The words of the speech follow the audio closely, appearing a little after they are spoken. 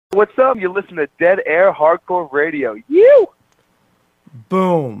What's up? You listen to Dead Air Hardcore Radio. You!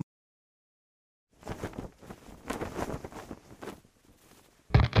 Boom.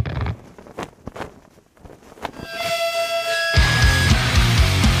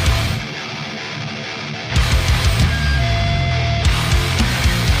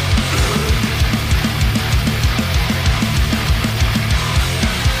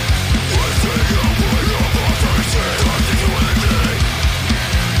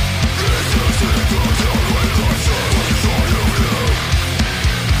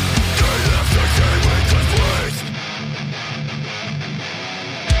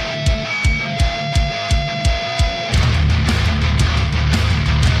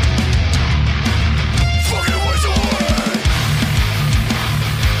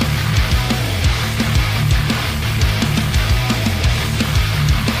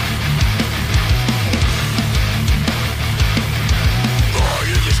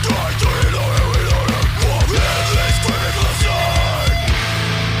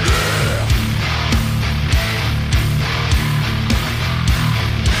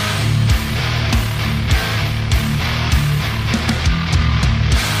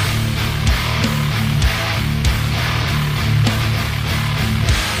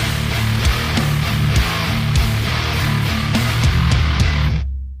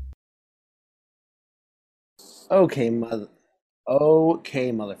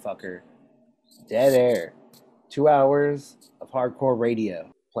 Okay, motherfucker. Dead Air. 2 hours of hardcore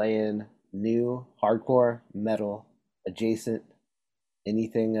radio. Playing new hardcore, metal, adjacent,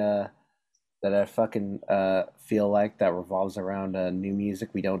 anything that I fucking feel like that revolves around new music.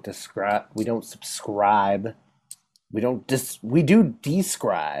 We don't subscribe. We do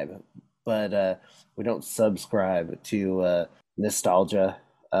describe, but we don't subscribe to nostalgia.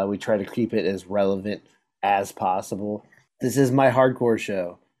 We try to keep it as relevant as possible. This is my hardcore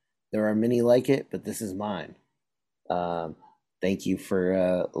show. There are many like it, but this is mine. Thank you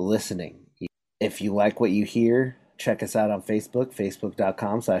for listening. If you like what you hear, check us out on Facebook,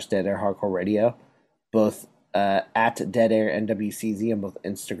 facebook.com/deadairhardcoreradio, both at Dead Air NWCZ on both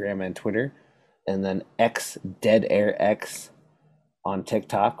Instagram and Twitter, and then X Dead Air X on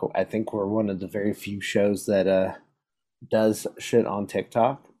TikTok. I think we're one of the very few shows that does shit on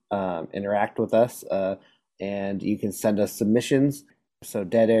TikTok. Interact with us, and you can send us submissions. So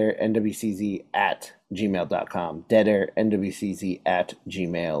deadairnwcz at gmail.com. deadairnwcz at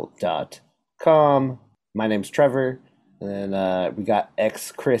gmail.com. My name's Trevor, and then we got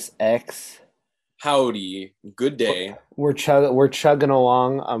Chris X. Howdy, good day. We're chugging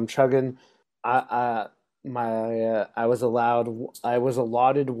along. I'm chugging. I was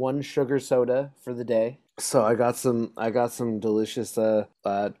allotted one sugar soda for the day. So I got some delicious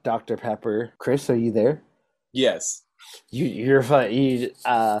Dr. Pepper. Chris, are you there? Yes. You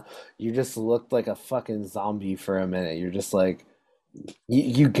just looked like a fucking zombie for a minute. You're just like,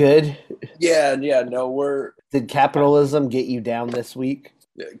 you good? Yeah. No, Did capitalism get you down this week?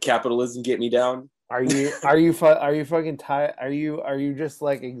 Capitalism get me down. Are you fucking tired? Are you just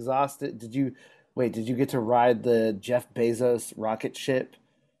like exhausted? Did you get to ride the Jeff Bezos rocket ship?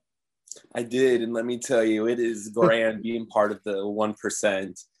 I did, and let me tell you, it is grand being part of the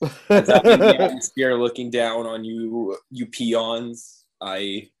 1%. As I'm in the atmosphere looking down on you peons,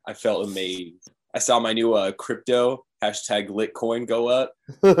 I felt amazed. I saw my new crypto #Litcoin go up.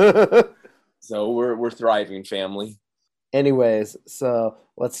 So we're thriving, family. Anyways, so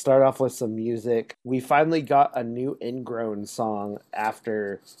let's start off with some music. We finally got a new Ingrown song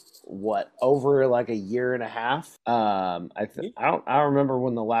after over like a year and a half. I don't remember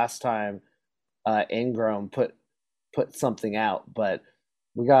when the last time Ingrown put something out, but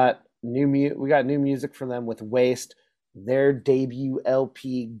we got new music from them with Waste. Their debut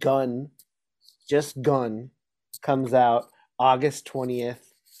LP Gun comes out August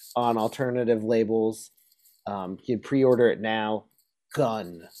 20th on alternative labels. You can pre-order it now.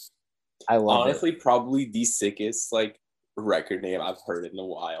 Gun. I love Honestly, it. probably the sickest record name I've heard in a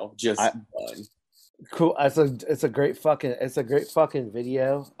while. Gun. Cool. It's a great fucking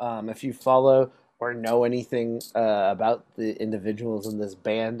video. If you follow or know anything about the individuals in this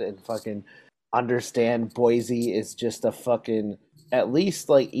band and fucking understand Boise is just a fucking, at least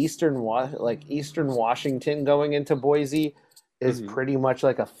like Eastern Washington going into Boise is pretty much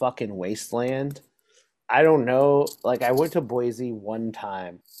like a fucking wasteland. I don't know. Like, I went to Boise one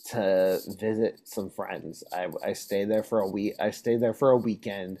time to visit some friends. I stayed there for a week. I stayed there for a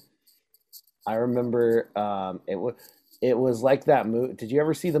weekend. I remember it was like that movie. Did you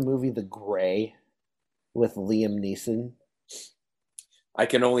ever see the movie The Gray with Liam Neeson? I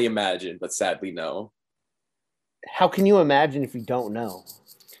can only imagine, but sadly no. How can you imagine if you don't know?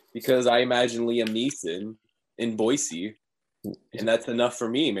 because I imagine Liam Neeson in Boise, and that's enough for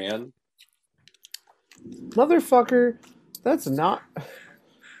me, man. Motherfucker, that's not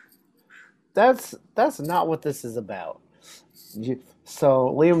what this is about.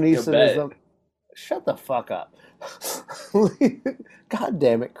 So Liam Neeson is a shut the fuck up. God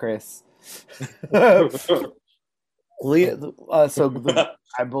damn it, Chris. So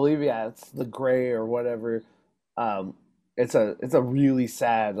I believe it's The Gray or whatever. It's a really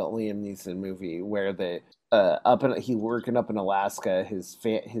sad Liam Neeson movie where he working up in Alaska. His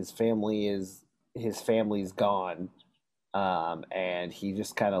family's gone, and he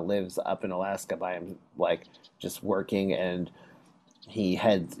just kind of lives up in Alaska by him, like just working, and he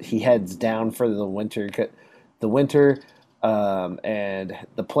heads down for the winter, and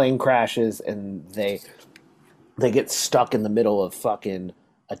the plane crashes, and they get stuck in the middle of fucking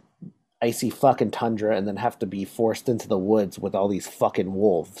a icy fucking tundra, and then have to be forced into the woods with all these fucking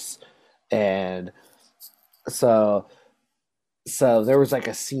wolves, and so there was like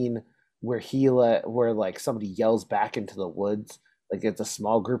a scene where where like somebody yells back into the woods, like it's a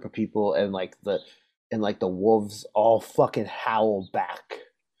small group of people, and like the wolves all fucking howl back,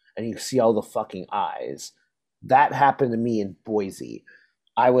 and you see all the fucking eyes. That happened to me in Boise.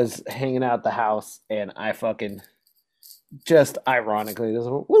 I was hanging out at the house, and I fucking just ironically just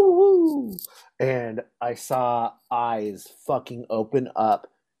went, woo woo, and I saw eyes fucking open up,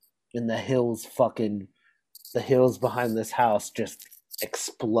 and the hills behind this house just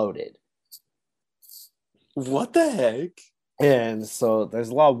exploded. What the heck? And so there's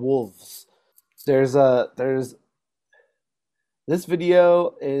a lot of wolves. There's this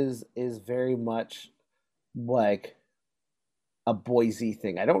video is very much like a Boise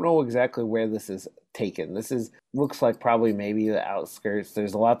thing. I don't know exactly where this is taken. Looks like probably maybe the outskirts.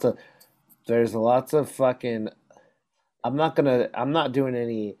 There's lots of fucking. I'm not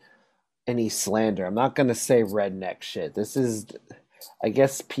doing any slander. I'm not gonna say redneck shit. This is, I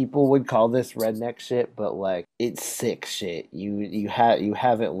guess people would call this redneck shit, but like it's sick shit. You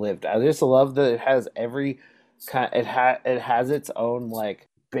haven't lived. I just love that it has every kind. It has its own like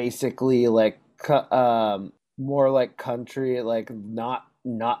basically like more like country, like not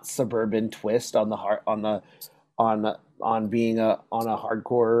suburban twist on being on a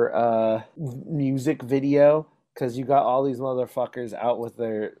hardcore music video, because you got all these motherfuckers out with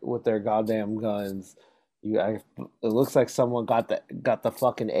their goddamn guns. It looks like someone got the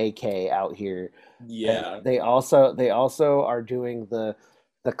fucking AK out here. Yeah. And they also are doing the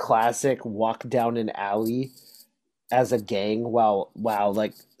classic walk down an alley as a gang while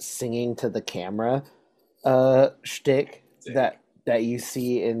like singing to the camera shtick that you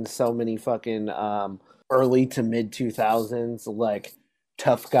see in so many fucking early to mid 2000s like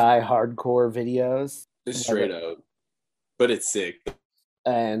tough guy hardcore videos. Just straight up. But it's sick.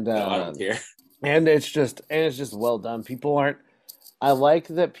 And no, I don't care. And it's just well done. I like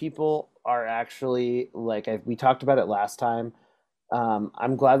that people are actually, like we talked about it last time.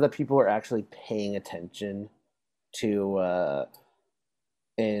 I'm glad that people are actually paying attention to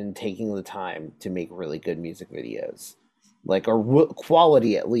and taking the time to make really good music videos, like or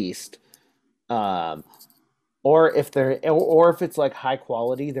quality at least. Or if it's like high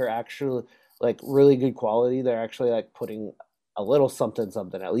quality, they're actually like really good quality. They're actually like putting a little something,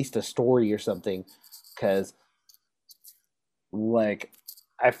 at least a story or something, because like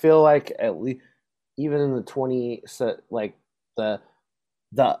I feel like at least even in the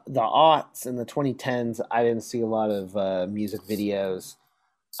aughts in the 2010s, I didn't see a lot of music videos.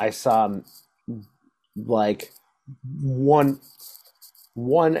 I saw like one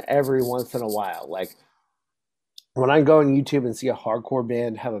every once in a while. Like when I go on YouTube and see a hardcore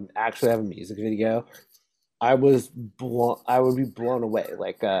band actually have a music video, I would be blown away.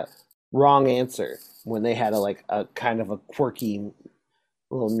 Like Wrong Answer, when they had a kind of a quirky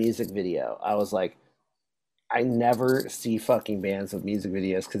little music video, I was like, I never see fucking bands with music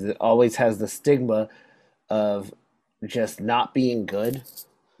videos because it always has the stigma of just not being good.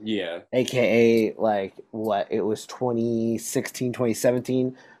 Yeah. AKA like what it was 2016,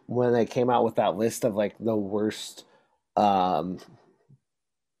 2017 when they came out with that list of like the worst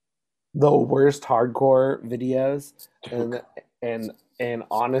hardcore videos, and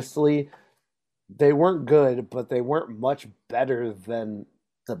honestly they weren't good, but they weren't much better than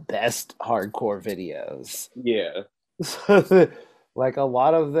the best hardcore videos. Yeah. So, like a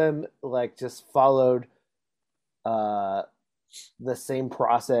lot of them like just followed the same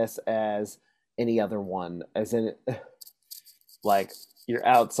process as any other one, as in like You're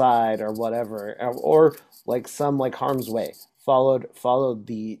Outside or whatever, or like some like Harm's Way followed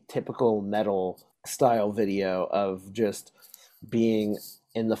the typical metal style video of just being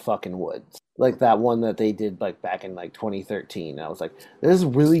in the fucking woods. Like that one that they did like back in like 2013. I was like, this is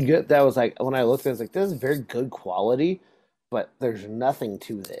really good. That was like when I looked at it, I was like, this is very good quality, but there's nothing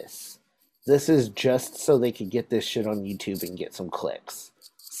to this. This is just so they could get this shit on YouTube and get some clicks.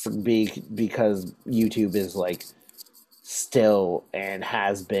 Because YouTube is like still and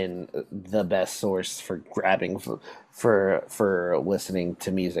has been the best source for grabbing for listening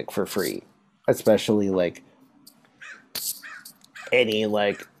to music for free, especially like any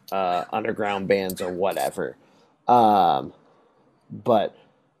like underground bands or whatever. But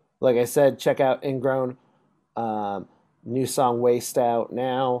like I said, check out Ingrown. New song Waste out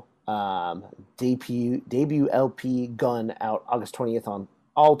now. Debut LP Gun out August 20th on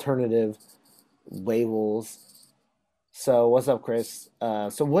alternative labels. So what's up, Chris? So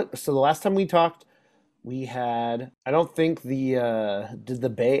the last time we talked, we had, I don't think did the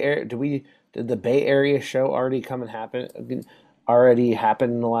Bay Area show already come and happen in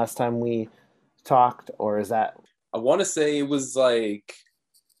the last time we talked, or is that? I want to say it was like,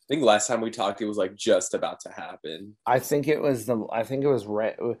 I think last time we talked, it was like just about to happen. I think it was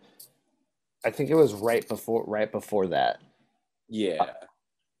right before that. Yeah.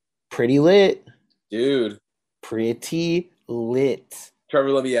 Pretty lit. Dude. Pretty lit.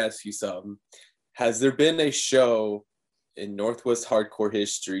 Trevor, let me ask you something. Has there been a show in Northwest hardcore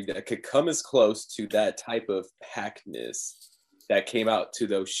history that could come as close to that type of packedness that came out to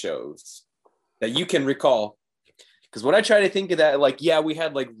those shows that you can recall? Because when I try to think of that, like, yeah, we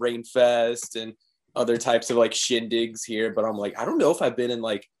had like Rainfest and other types of like shindigs here, but I'm like, I don't know if I've been in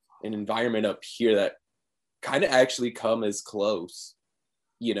like an environment up here that kind of actually come as close,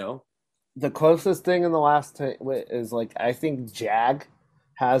 you know? The closest thing in the last is like, I think Jag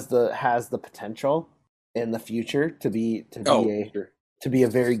has the potential in the future to be a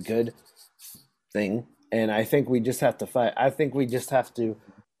very good thing, and I think we just have to fight. I think we just have to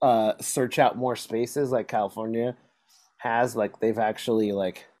search out more spaces like California has. Like they've actually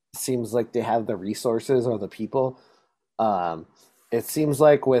like, seems like they have the resources or the people. It seems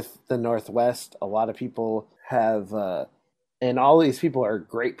like with the Northwest, a lot of people have, and all these people are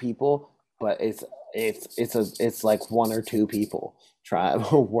great people, but it's like one or two people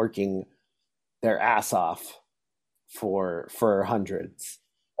working their ass off for hundreds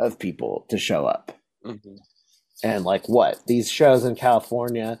of people to show up. Mm-hmm. And like these shows in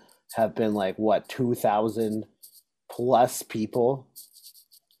California have been like 2,000 plus people.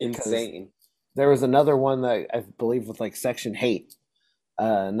 Insane. There was another one that I believe with like Section Hate,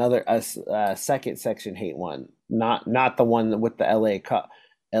 second Section Hate one, not the one with the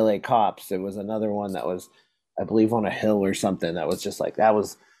LA cops. It was another one that was, I believe, on a hill or something. That was just like,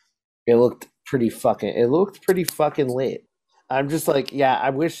 it looked pretty fucking lit. I'm just like, yeah, I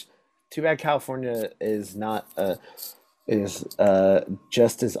wish. Too bad California is not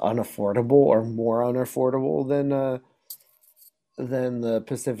just as unaffordable or more unaffordable than the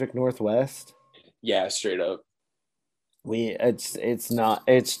Pacific Northwest. Yeah, straight up. It's not.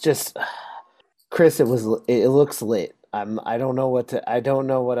 It's just, Chris. It looks lit. I don't know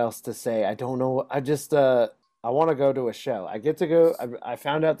what else to say. I don't know. I just I want to go to a show. I get to go. I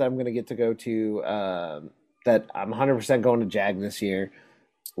found out that I'm going to get to go to that I'm 100% going to Jag this year.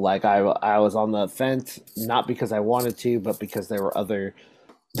 Like I was on the fence, not because I wanted to, but because there were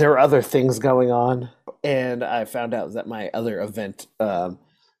other things going on, and I found out that my other event,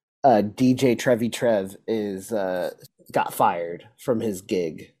 DJ Trev is got fired from his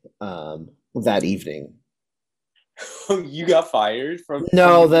gig that evening. You got fired from?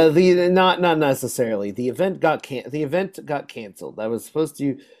 No, the not necessarily. The event got canceled. I was supposed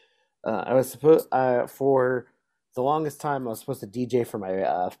to for the longest time I was supposed to DJ for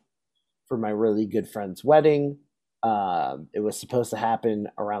my really good friend's wedding. It was supposed to happen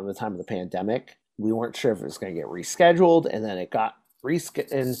around the time of the pandemic. We weren't sure if it was going to get rescheduled, and then it got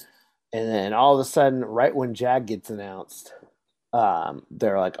rescheduled, and then all of a sudden, right when Jag gets announced,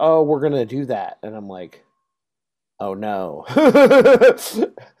 they're like, "Oh, we're going to do that," and I'm like, "Oh no!"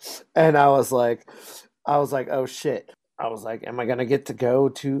 And I was like, "Oh shit!" I was like, "Am I going to get to go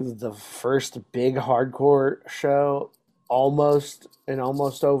to the first big hardcore show almost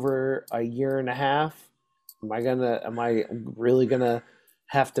over a year and a half? Am I really gonna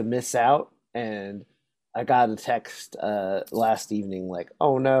have to miss out?" And I got a text last evening like,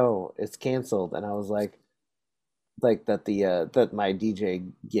 "Oh no, it's canceled," and I was like that my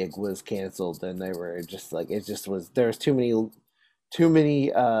DJ gig was canceled, and they were just like, it just was, there's too many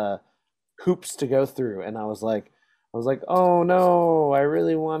hoops to go through, and I was like, oh no, I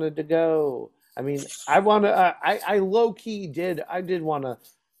really wanted to go. I mean, I low key did want to.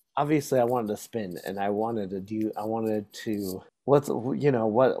 Obviously, I wanted to spin, and I wanted to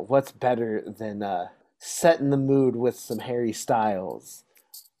what's better than setting the mood with some Harry Styles,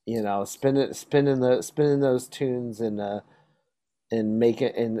 spinning those tunes and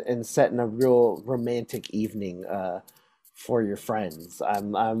making and setting a real romantic evening for your friends. I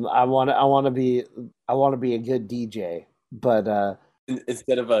want to be a good DJ, but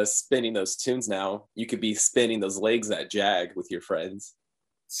Instead of spinning those tunes now, you could be spinning those legs at Jag with your friends.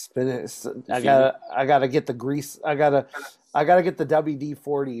 spin it. I gotta get the grease. I gotta get the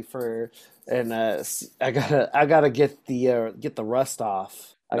WD-40 for, and I gotta get the rust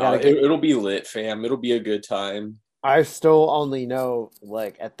off. I No, gotta get. it'll be lit, fam. It'll be a good time. I still only know,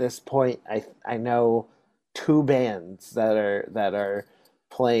 like, at this point, I know two bands that are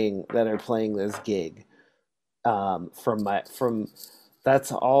playing this gig. From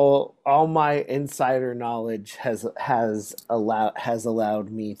That's all my insider knowledge has allowed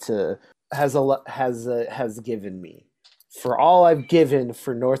me to has given me. For all I've given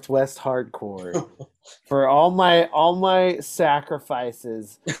for Northwest Hardcore, for all my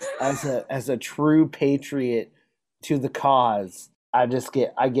sacrifices as a true patriot to the cause, I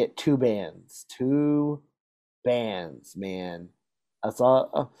get two bands, man. That's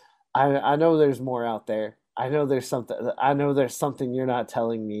all. I know there's more out there. I know there's something. I know there's something you're not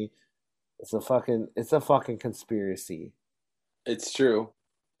telling me. It's a fucking conspiracy. It's true.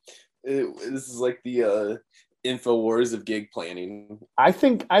 This is like the InfoWars of gig planning. I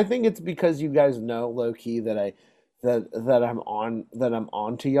think it's because you guys know low key that I'm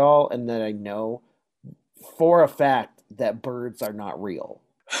on to y'all, and that I know for a fact that birds are not real.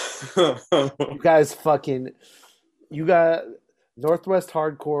 You guys fucking you got Northwest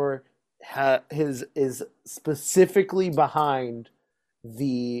Hardcore is specifically behind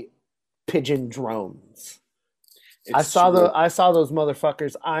the pigeon drones. I saw those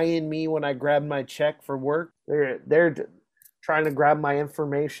motherfuckers eyeing me when I grabbed my check for work. They're trying to grab my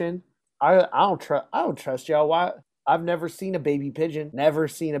information. I don't trust y'all. Why? I've never seen a baby pigeon. Never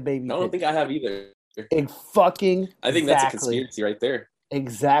seen a baby pigeon. I don't think I have either. I think that's a conspiracy right there.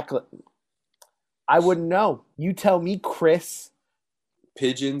 Exactly. I wouldn't know. You tell me, Chris.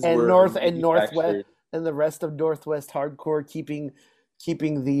 Pigeons and were Northwest and the rest of Northwest Hardcore keeping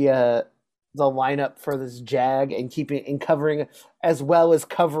the lineup for this Jag and covering, as well as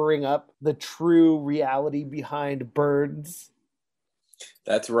covering up the true reality behind birds.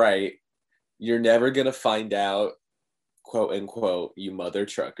 That's right. You're never gonna find out, quote unquote, you mother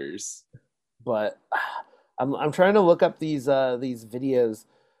truckers. But I'm trying to look up these videos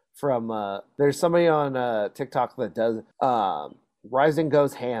from there's somebody on TikTok that does Rising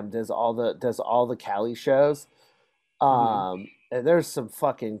Goes Ham does all the Cali shows. And there's some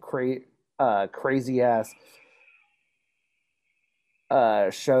fucking crazy ass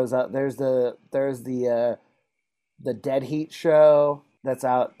shows out. There's the Dead Heat show that's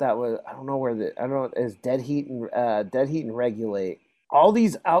out. That was I don't know is Dead Heat and Regulate. All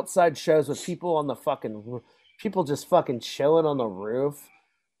these outside shows with people on the people just fucking chilling on the roof.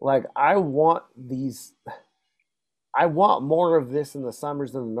 Like I want more of this in the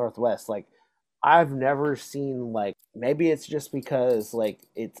summers in the Northwest. Like I've never seen, like, maybe it's just because like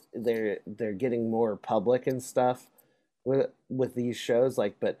they're getting more public and stuff with these shows,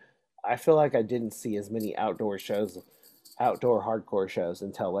 like, but I feel like I didn't see as many outdoor hardcore shows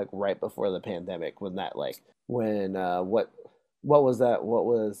until like right before the pandemic, when what was that? What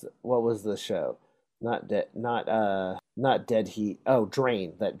was the show? Not Dead Heat. Oh,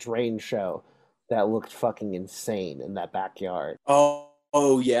 Drain. That Drain show that looked fucking insane in that backyard. Oh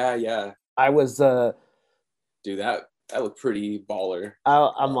yeah. I was dude, that looked pretty baller.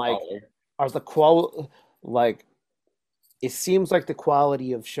 I'm like, are the like, it seems like the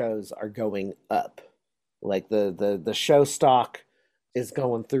quality of shows are going up. Like the show stock is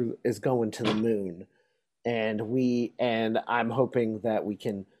going to the moon. And I'm hoping that we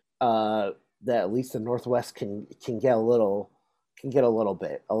can that at least the Northwest can get a little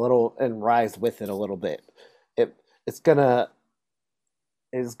bit, and rise with it a little bit. It's going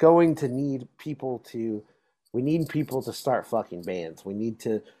to need people to. We need people to start fucking bands. We need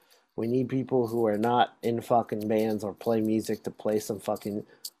people who are not in fucking bands or play music to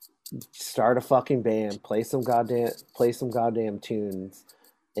start a fucking band, play some goddamn tunes,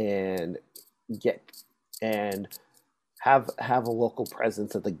 and have a local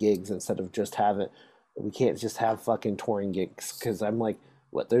presence at the gigs instead of just we can't just have fucking touring gigs, because I'm like,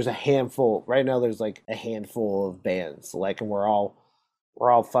 what, there's a handful right now, there's like a handful of bands, like, and they're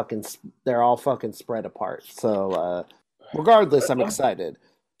all fucking spread apart. So regardless, I'm excited.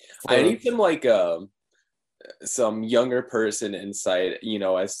 I need some younger person insight,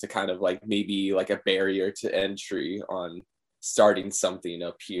 as to kind of like maybe like a barrier to entry on starting something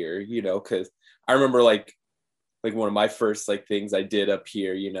up here, because I remember like one of my first like things I did up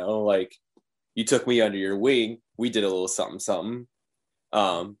here, like you took me under your wing, we did a little something something.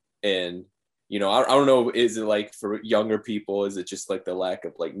 And I don't know, is it like for younger people, is it just like the lack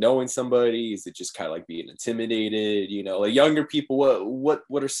of like knowing somebody, is it just kind of like being intimidated, like younger people,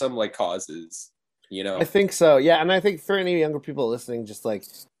 what are some like causes, I think so, yeah. And I think for any younger people listening, just like,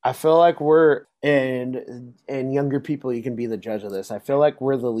 I feel like we're and younger people, you can be the judge of this. I feel like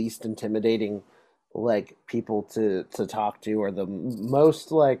we're the least intimidating like people to talk to, or the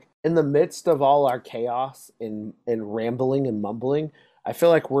most like in the midst of all our chaos and rambling and mumbling. I feel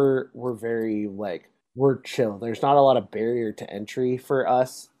like we're very like, we're chill. There's not a lot of barrier to entry for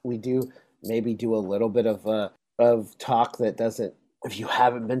us. We do maybe do a little bit of talk that doesn't. If you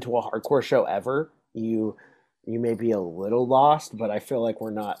haven't been to a hardcore show ever, you may be a little lost. But I feel like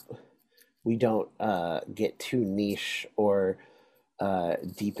we don't get too niche or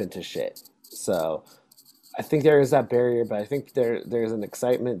deep into shit. So I think there is that barrier, but I think there's an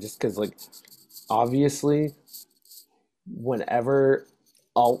excitement just because, like, obviously, whenever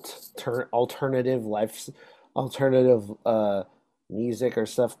alternative music or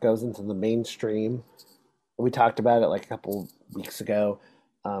stuff goes into the mainstream, we talked about it like a couple weeks ago.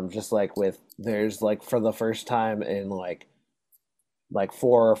 Just like there's like for the first time in like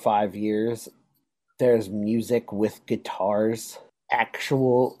 4 or 5 years, there's music with guitars,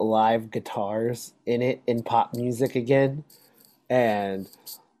 actual live guitars in it, in pop music again. And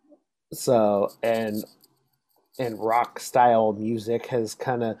so and rock style music has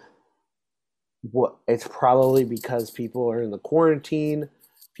kind of, it's probably because people are in the quarantine.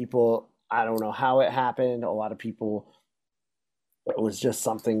 People, I don't know how it happened. A lot of people, it was just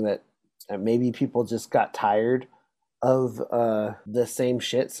something that maybe people just got tired of the same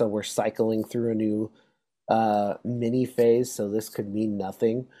shit, so we're cycling through a new mini phase, so this could mean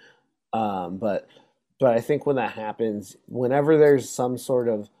nothing. But I think when that happens, whenever there's some sort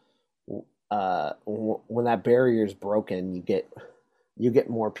of when that barrier is broken, you get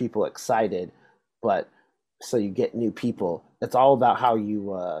more people excited, but so you get new people. It's all about how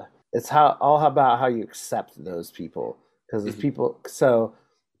you all about how you accept those people, because there's people. So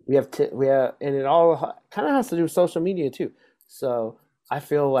we have, and it all kind of has to do with social media too. So I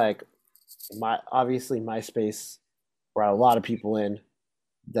feel like obviously MySpace brought a lot of people in,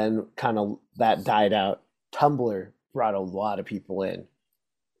 then kind of that died out. Tumblr brought a lot of people in,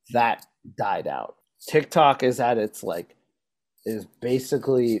 that died out. TikTok is at its like, is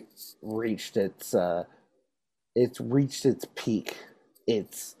basically reached its peak.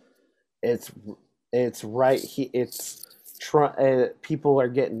 It's right here. People are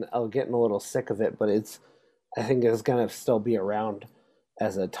getting a little sick of it, but I think it's gonna still be around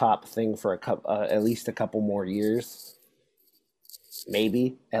as a top thing for at least a couple more years,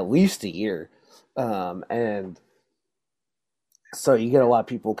 maybe at least a year. And so you get a lot of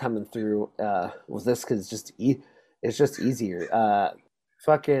people coming through with this because it's just easier.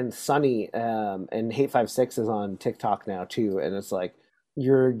 Fucking Sunny and Hate56 is on TikTok now too, and it's like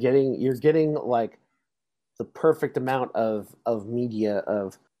you're getting like the perfect amount of media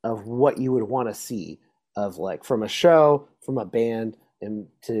of what you would want to see, of like from a show, from a band, and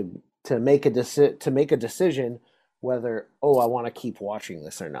to make a decision whether, oh, I want to keep watching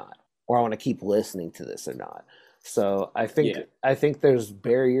this or not, or I want to keep listening to this or not. So I think those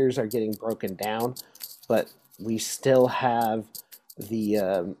barriers are getting broken down, but we still have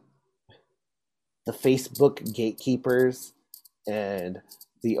the Facebook gatekeepers and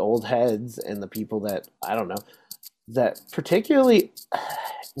the old heads and the people that, I don't know, that particularly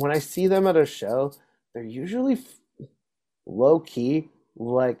when I see them at a show, they're usually low key.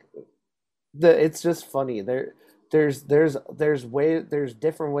 Like it's just funny. There's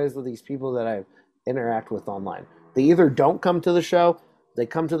different ways with these people that I interact with online. They either don't come to the show, they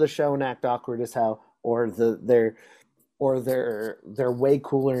come to the show and act awkward as hell, or they're way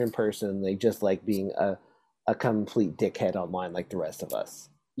cooler in person. They just like being a complete dickhead online like the rest of us.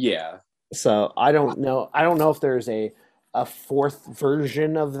 Yeah. So I don't know if there's a fourth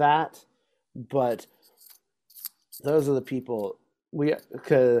version of that, but those are the people we'll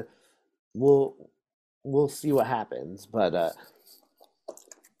see what happens. But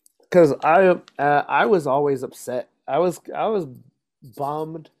because I was always upset. I was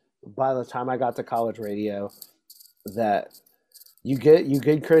bummed by the time I got to college radio that you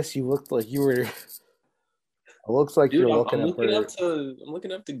good, Chris. You looked like you were. It looks like Dude, you're I'm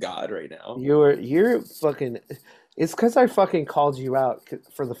looking up to God right now. You're fucking. It's because I fucking called you out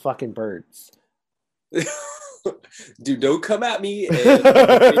for the fucking birds. Dude, don't come at me and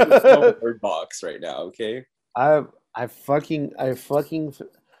bird box right now, okay? I fucking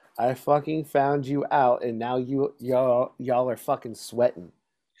found you out, and now y'all are fucking sweating.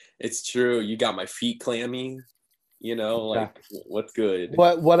 It's true. You got my feet clammy. Yeah. What's good?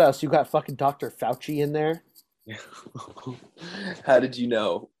 What else? You got fucking Dr. Fauci in there. How did you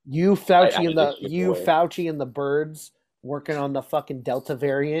know? You I Fauci had and to the ship you away. Fauci and the birds working on the fucking Delta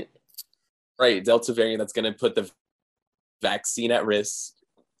variant. Right, Delta variant that's going to put the vaccine at risk.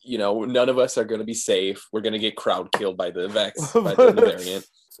 None of us are going to be safe. We're going to get crowd killed by the variant.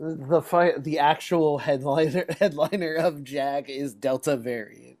 The actual headliner of Jag is Delta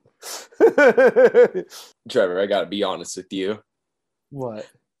variant. Trevor, I got to be honest with you. What?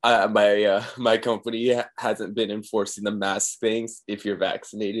 My company hasn't been enforcing the mask things if you're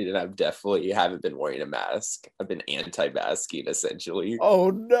vaccinated, and I definitely haven't been wearing a mask. I've been anti-masking essentially. Oh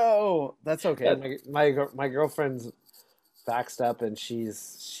no, that's okay. That- My girlfriend's vaxxed up, and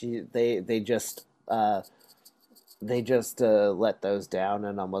they just let those down,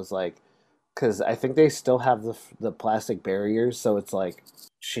 and I was like, because I think they still have the plastic barriers, so it's like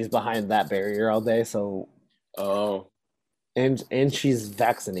she's behind that barrier all day. So oh, and she's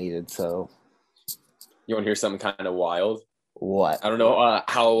vaccinated, so you want to hear something kind of wild? what? I don't know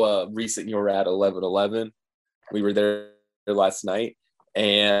how recent you were at 11/11. We were there last night,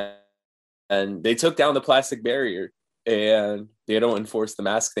 and they took down the plastic barrier, and they don't enforce the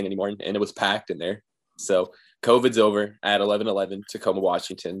mask thing anymore, and it was packed in there. So COVID's over at 11/11, Tacoma,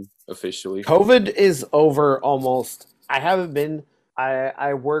 Washington, officially. COVID is over almost. I haven't been.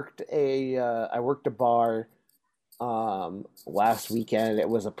 I worked a bar last weekend. It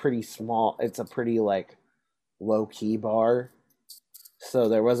was a pretty small. It's a pretty like low key bar, so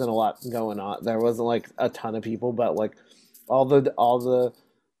there wasn't a lot going on. There wasn't like a ton of people, but like all the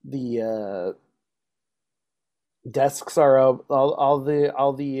desks are open. All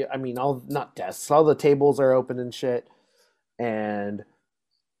the I mean all not desks. All the tables are open and shit, and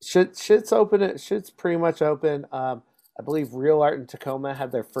shit's open. Shit's pretty much open. I believe Real Art in Tacoma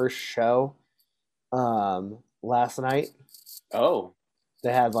had their first show last night. Oh,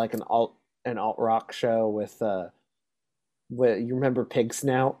 They had like an alt rock show with you remember Pig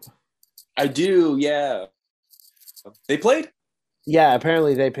Snout? I do. Yeah, they played. Yeah,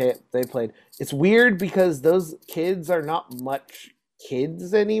 apparently they played. It's weird because those kids are not much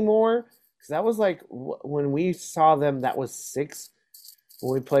kids anymore. Because that was like when we saw them, that was six.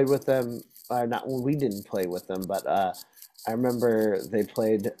 When we played with them, not when we didn't play with them, but I remember they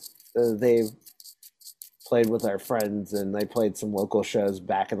played. They played with our friends, and they played some local shows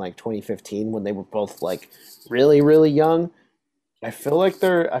back in like 2015 when they were both like really really young. I feel like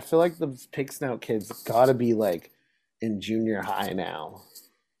the Pig Snout kids gotta be like in junior high now.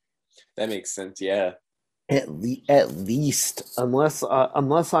 That makes sense. Yeah. At least, unless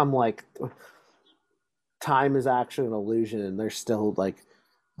I'm like time is actually an illusion and they're still like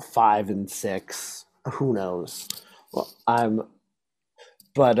 5 and 6. Who knows? Well,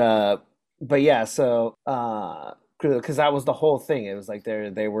 but but yeah. So because that was the whole thing. It was like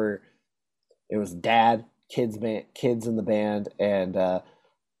they were. It was dad, kids in the band, and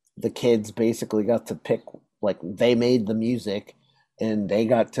the kids basically got to pick. Like they made the music, and they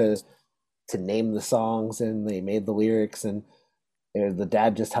got to name the songs, and they made the lyrics, and the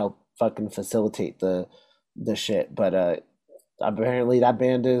dad just helped fucking facilitate the shit. But apparently that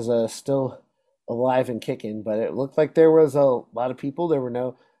band is still alive and kicking. But it looked like there was a lot of people. There were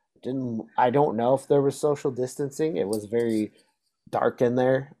no didn't I don't know if there was social distancing. It was very dark in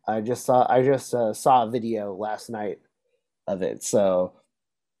there. I just saw a video last night of it. So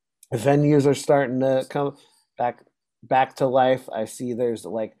venues are starting to come back back to life. I see there's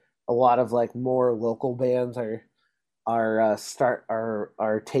like a lot of like more local bands are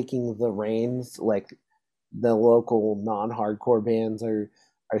taking the reins. Like the local non-hardcore bands are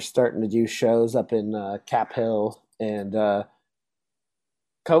starting to do shows up in Cap Hill, and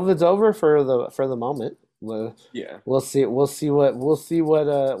COVID's over for the moment. Yeah. We'll see what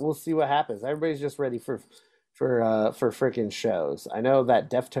happens. Everybody's just ready for freaking shows. I know that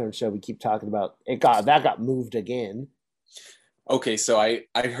Deftones show we keep talking about. That got moved again. Okay, so I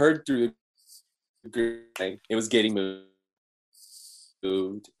heard through the grapevine it was getting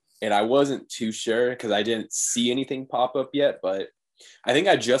moved, and I wasn't too sure because I didn't see anything pop up yet. But I think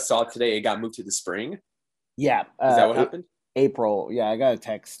I just saw today it got moved to the spring. Yeah, Is that what happened? April. Yeah, I got a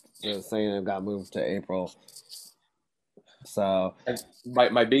text saying it got moved to April. So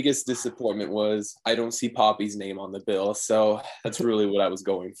My biggest disappointment was I don't see Poppy's name on the bill. So that's really what I was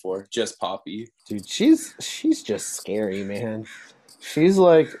going for. Just Poppy. dude, she's just scary, man. She's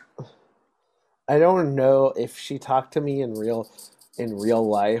like, I don't know if she talked to me in real. in real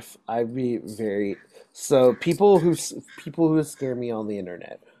life, I'd be very so people who scare me on the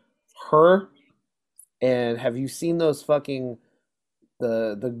internet. Her and have you seen those fucking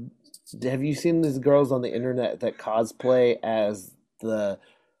the have you seen these girls on the internet that cosplay as the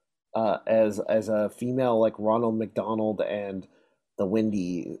as a female like Ronald McDonald and the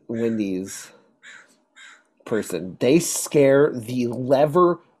Wendy's person? They scare the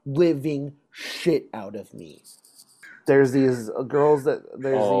lever living shit out of me. There's these girls that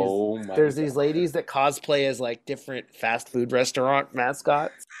Oh my there's these God. ladies that cosplay as like different fast food restaurant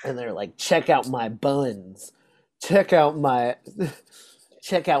mascots, and they're like, check out my buns, check out my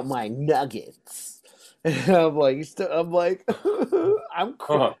check out my nuggets. And I'm like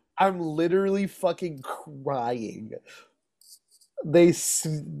Huh. I'm literally fucking crying. They s-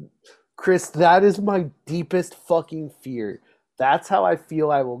 Chris, that is my deepest fucking fear. That's how I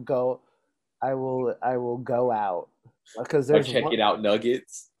feel I will go. I will go out because Like check it out,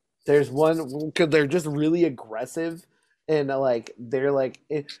 Nuggets. there's one because they're just really aggressive and like they're like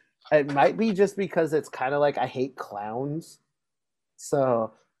it might be just because it's kind of like I hate clowns,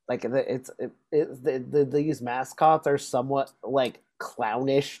 so like these mascots are somewhat like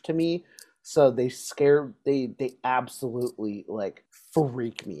clownish to me, so they absolutely like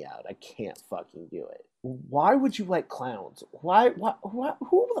freak me out. I can't fucking do it. Why would you like clowns? Why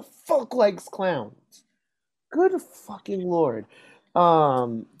who the fuck likes clowns? Good fucking lord.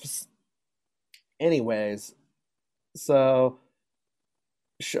 Um. Anyways, so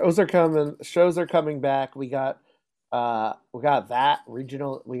shows are coming back. We got that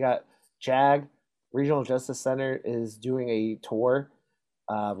regional. We got JAG Regional Justice Center is doing a tour.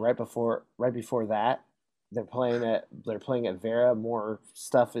 Right before that, they're playing at Vera. More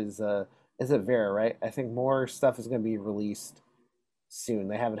stuff is at Vera, right? I think more stuff is going to be released soon.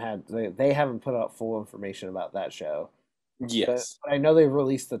 They haven't put out full information about that show, but Yes. I know they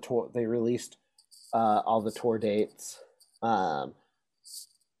released the tour. They released all the tour dates. Um,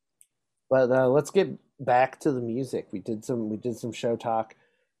 but let's get back to the music. We did some show talk.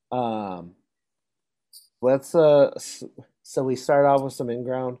 Um, let's so we start off with some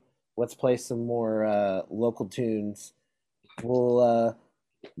inground. Let's play some more local tunes. We'll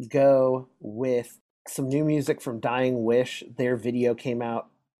go with some new music from Dying Wish. Their video came out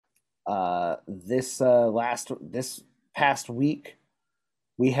this past week.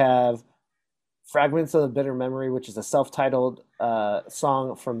 We have Fragments of the Bitter Memory, which is a self-titled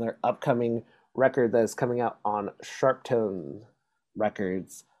song from their upcoming record that is coming out on Sharptone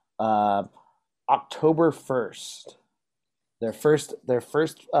Records, uh, October 1st. Their first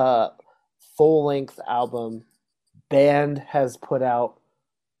full length album. Band has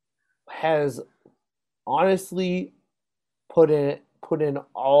honestly put in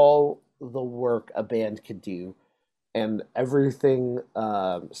all the work a band could do, and everything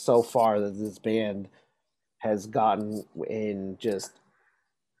so far that this band has gotten in just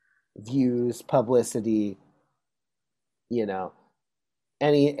views, publicity, you know,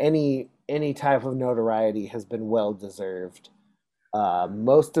 any type of notoriety has been well deserved.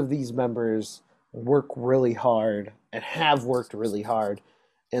 Most of these members work really hard and have worked really hard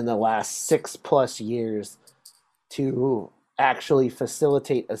in the last 6+ years to actually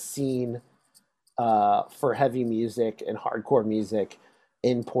facilitate a scene for heavy music and hardcore music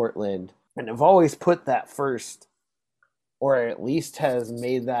in Portland, and have always put that first, or at least has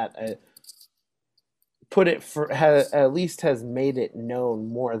made that put it for has at least has made it known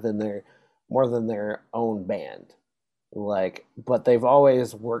more than their own band. Like, but they've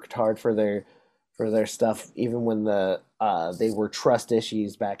always worked hard for their stuff, even when they were trust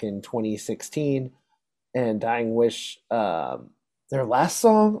issues back in 2016 and Dying Wish. Their last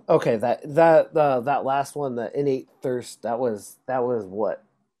song, okay, that last one, the Innate Thirst, that was what,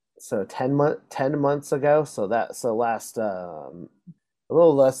 so 10 months ago. So last a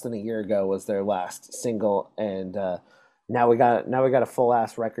little less than a year ago was their last single, and now we got a full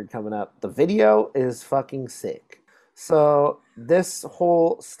ass record coming up. The video is fucking sick. So this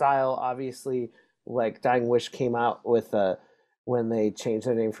whole style, obviously, like Dying Wish came out with a when they changed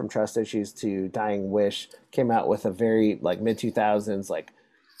their name from Trust Issues to Dying Wish, came out with a very like mid 2000s like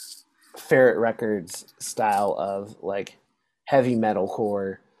Ferret Records style of like heavy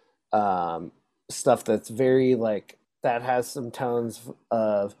metalcore um, stuff that's very like that has some tones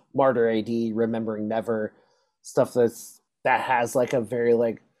of Martyr AD, Remembering Never, stuff that has like a very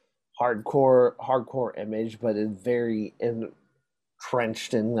like hardcore image, but is very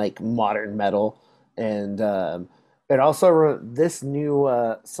entrenched in like modern metal. And it also this new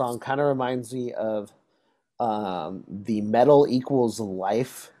song kind of reminds me of the Metal Equals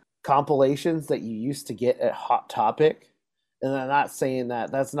Life compilations that you used to get at Hot Topic. And I'm not saying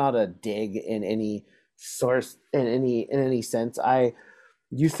that that's not a dig in any source in any sense. I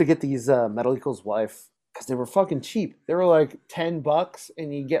used to get these Metal Equals Wife because they were fucking cheap. They were like $10,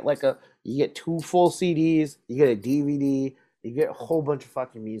 and you get two full CDs, you get a DVD, you get a whole bunch of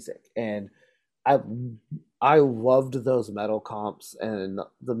fucking music, and I I loved those metal comps and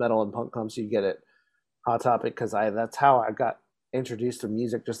the metal and punk comps you get at Hot Topic because I that's how I got introduced to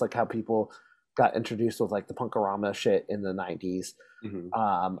music, just like how people got introduced with like the punkorama shit in the '90s. Mhm.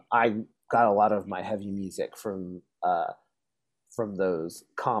 I got a lot of my heavy music from those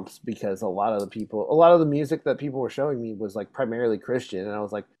comps because a lot of the music that people were showing me was like primarily Christian, and I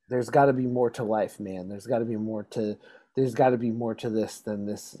was like, there's got to be more to life, man. There's got to be more to this than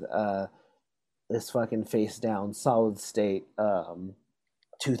this fucking face down solid state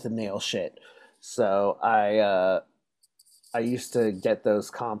tooth and nail shit. So I used to get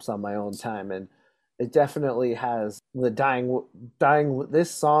those comps on my own time, and it definitely has the dying. This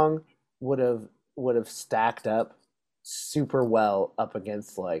song would have stacked up super well up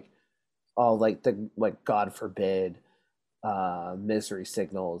against like all like the like God forbid, Misery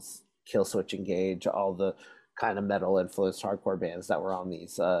Signals, Kill Switch Engage, all the kind of metal influenced hardcore bands that were on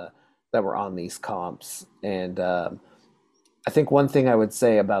these comps. And I think one thing I would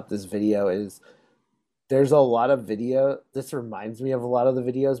say about this video is there's a lot of video. This reminds me of a lot of the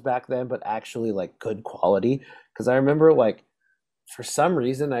videos back then, but actually like good quality. Because I remember like for some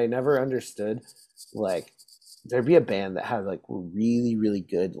reason I never understood like there'd be a band that had like really really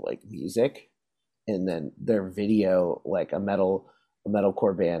good like music, and then their video like a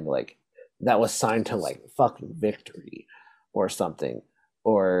metalcore band like that was signed to like fucking Victory or something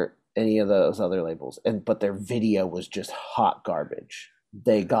or any of those other labels, and but their video was just hot garbage.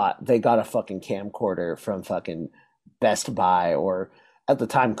 They got a fucking camcorder from fucking Best Buy, or at the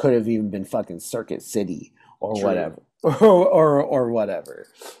time could have even been fucking Circuit City or True. whatever or whatever.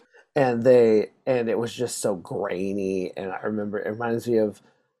 And it was just so grainy, and I remember it reminds me of,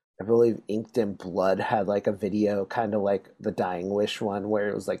 I believe Inked in Blood had like a video kind of like the Dying Wish one where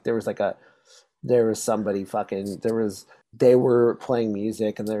it was like there was somebody fucking there was they were playing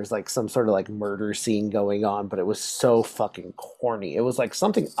music and there was like some sort of like murder scene going on, but it was so fucking corny. It was like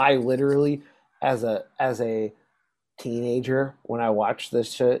something I literally as a teenager when I watched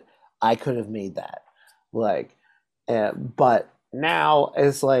this shit, I could have made that. Like but now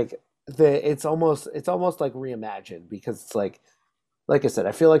it's like it's almost like reimagined because it's like I said,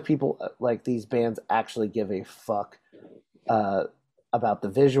 I feel like people like these bands actually give a fuck uh, about the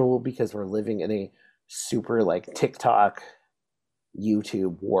visual because we're living in a super like TikTok,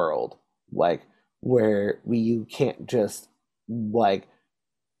 YouTube world, like where you can't just like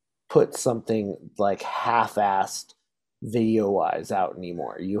put something like half-assed video wise out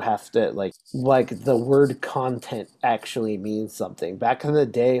anymore. You have to like the word content actually means something. Back in the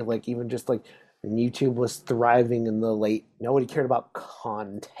day, like even just like when YouTube was thriving in the late, nobody cared about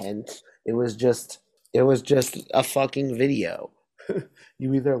content. It was just a fucking video.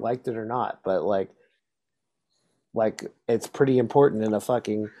 You either liked it or not, but like it's pretty important in a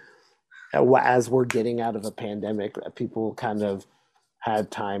fucking as we're getting out of a pandemic, people kind of had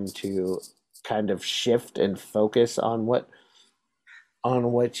time to kind of shift and focus on what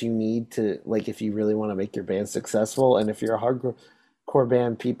you need to like if you really want to make your band successful. And if you're a hardcore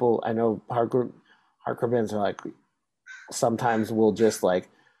band, people I know hardcore bands are like sometimes will just like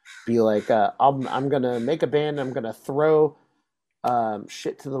be like I'm gonna make a band, I'm gonna throw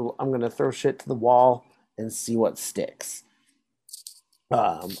shit to the wall and see what sticks.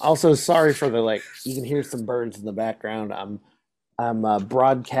 Also, sorry for the like. You can hear some birds in the background. I'm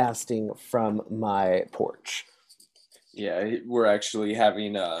broadcasting from my porch. Yeah, we're actually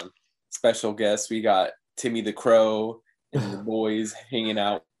having a special guest. We got Timmy the Crow and the boys hanging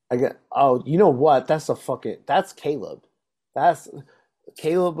out. I get. Oh, you know what? That's Caleb. That's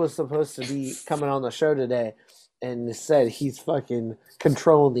Caleb was supposed to be coming on the show today, and said he's fucking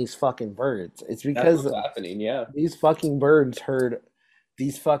controlling these fucking birds. It's That's because what's happening. Yeah, these fucking birds heard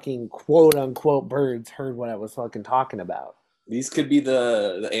these fucking quote unquote birds heard what I was fucking talking about. these could be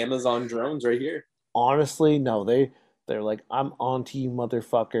the Amazon drones right here. Honestly, no, they're like, I'm on to you,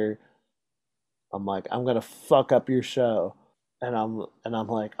 motherfucker. I'm like, I'm gonna fuck up your show. And I'm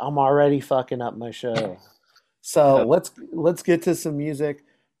like, I'm already fucking up my show. So let's get to some music.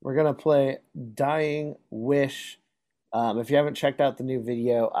 We're gonna play Dying Wish. If you haven't checked out the new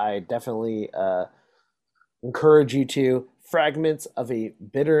video, I definitely encourage you to. Fragments of a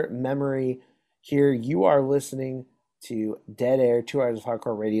Bitter Memory. Here you are listening to Dead Air, 2 hours of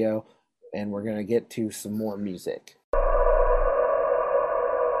hardcore radio, and we're gonna get to some more music.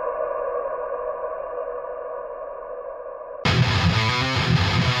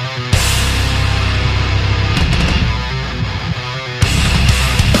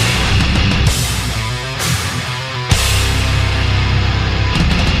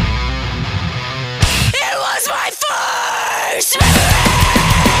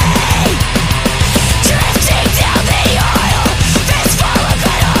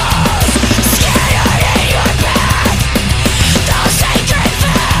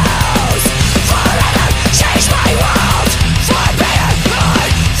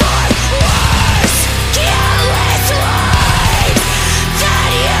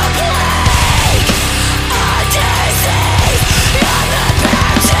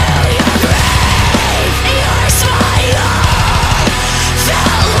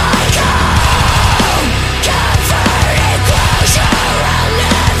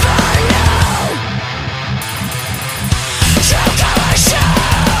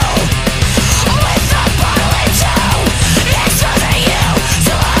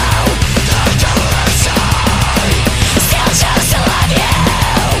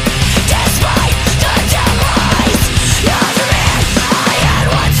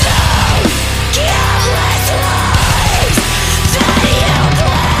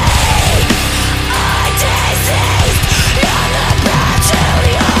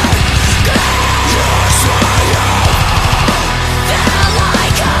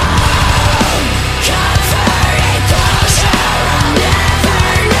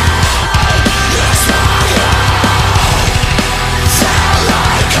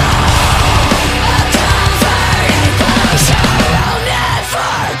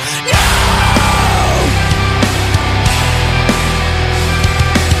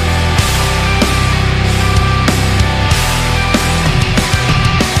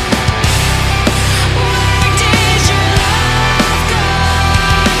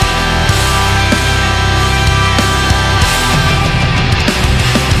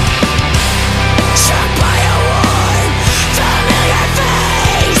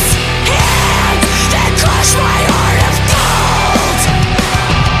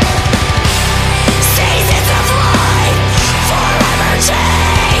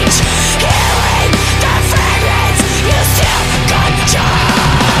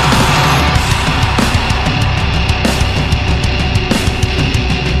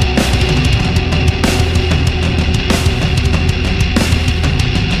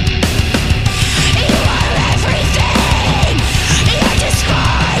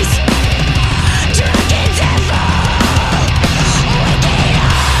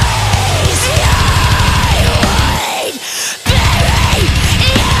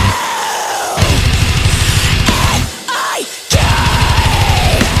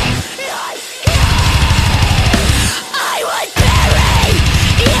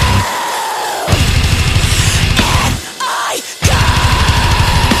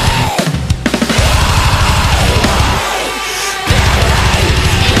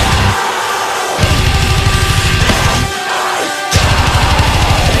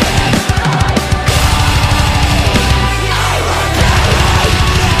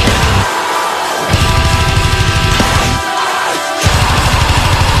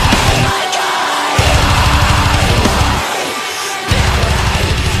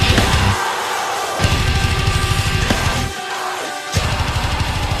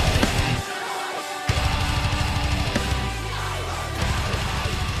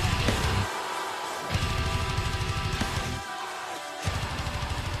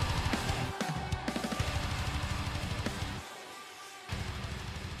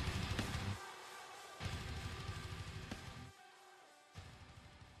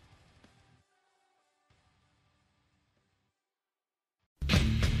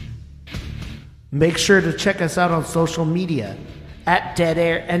 Make sure to check us out on social media at Dead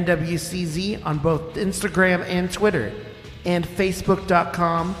Air NWCZ on both Instagram and Twitter, and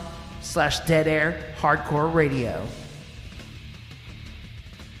Facebook.com/Dead Air Hardcore Radio.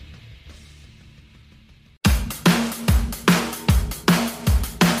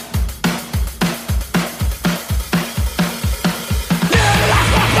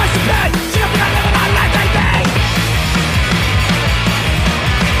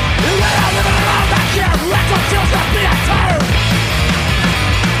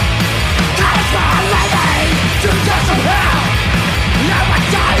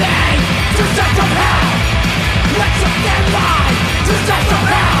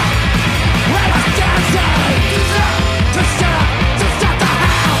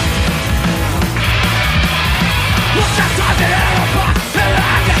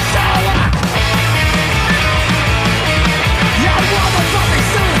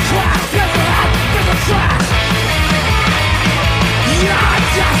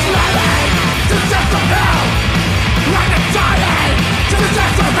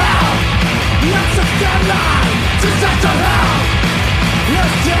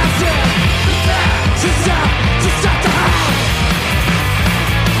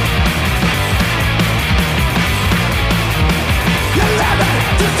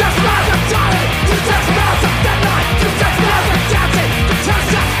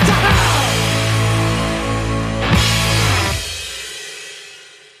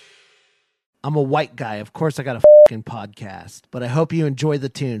 I'm a white guy. Of course I got a fucking podcast. But I hope you enjoy the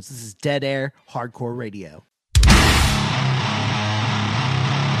tunes. This is Dead Air Hardcore Radio.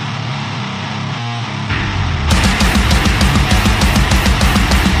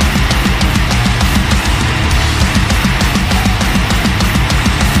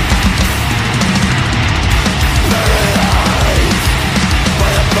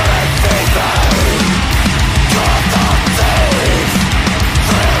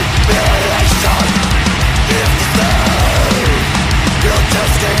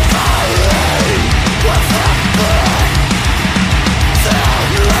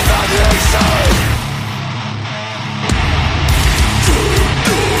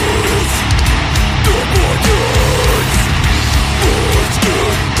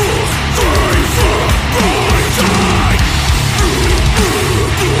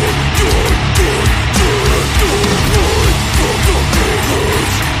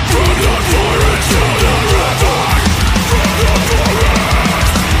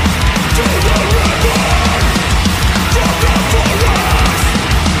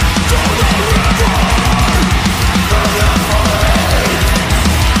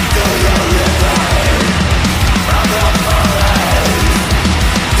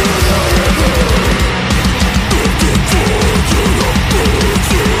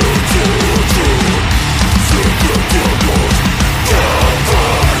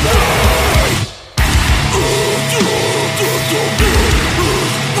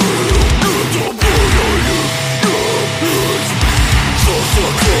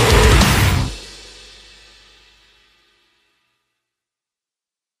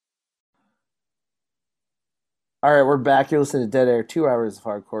 All right, we're back. You're listening to Dead Air, 2 hours of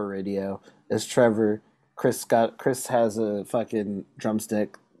hardcore radio. It's Trevor. Chris has a fucking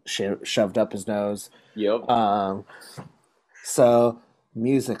drumstick shoved up his nose. Yep. So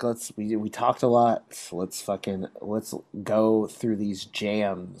music. We talked a lot. So let's go through these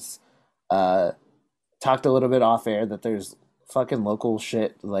jams. Talked a little bit off air that there's fucking local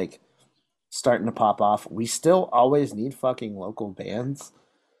shit like starting to pop off. We still always need fucking local bands.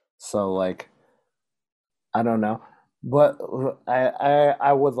 So like, I don't know, but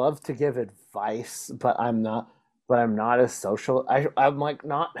I would love to give advice, but I'm not as social. I'm like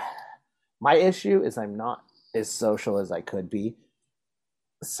not. My issue is I'm not as social as I could be.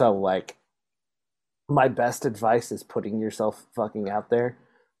 So like, my best advice is putting yourself fucking out there.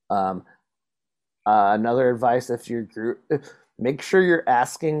 Another advice: if your group, make sure you're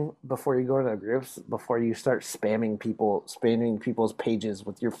asking before you go into groups, before you start spamming people's pages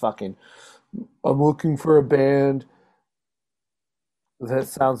with your fucking. I'm looking for a band that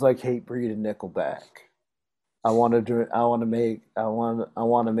sounds like Hatebreed and Nickelback. I want to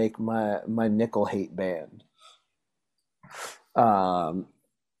make my Nickel hate band.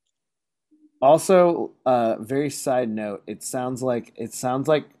 Also, very side note, it sounds like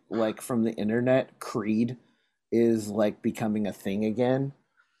from the internet, Creed is like becoming a thing again.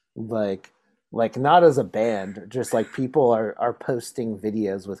 Like not as a band, just like people are posting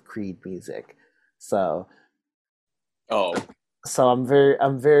videos with Creed music. So I'm very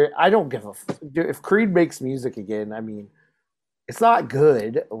I don't give a if Creed makes music again, I mean, it's not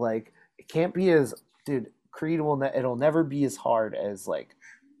good. Like it can't be as dude. Creed it'll never be as hard as like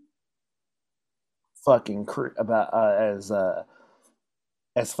fucking about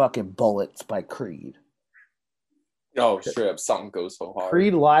as fucking Bullets by Creed. Oh, straight up, something goes so hard.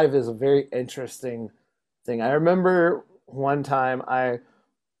 Creed live is a very interesting thing. I remember one time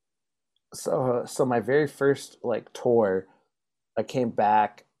so my very first like tour, I came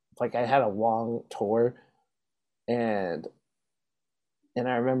back, like I had a long tour, and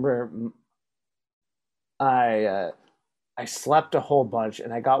I remember I slept a whole bunch,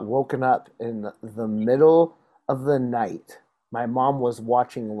 and I got woken up in the middle of the night. My mom was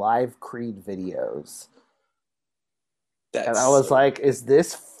watching live Creed videos. And I was like, is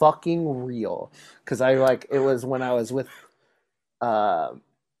this fucking real? Because it was when I was with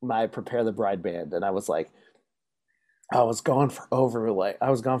my Prepare the Bride band, and I was like, I was gone for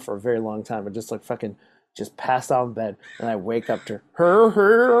a very long time, and just like fucking just passed out in bed, and I wake up to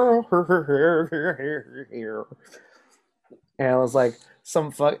and it was like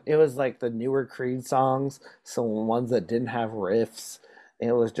it was like the newer Creed songs, some ones that didn't have riffs. And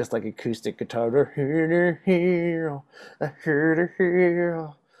it was just like acoustic guitar.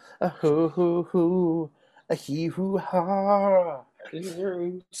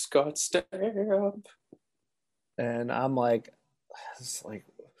 Scott Stapp. And I'm like, it's like,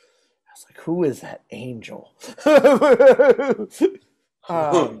 I was like, who is that angel?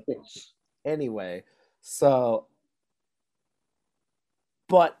 Anyway, so,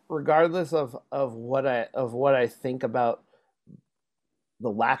 but regardless of what I think about the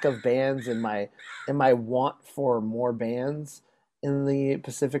lack of bands and my want for more bands in the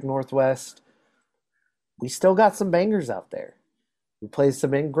Pacific Northwest, we still got some bangers out there. We played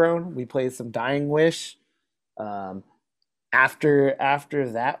some Ingrown, we played some Dying Wish. After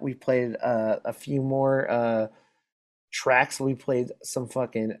that, we played a few more tracks. We played some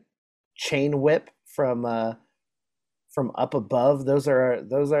fucking Chain Whip from Up Above. That's our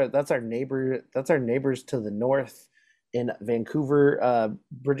neighbors to the north in Vancouver,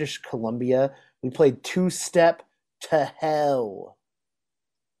 British Columbia. We played Two Step to Hell.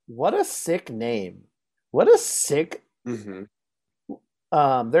 What a sick name. What a sick. Mm-hmm.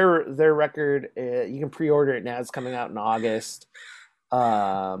 Their record, you can pre-order it now. It's coming out in August.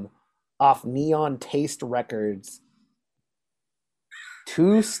 Off Neon Taste Records.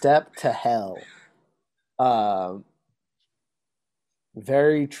 Two Step to Hell.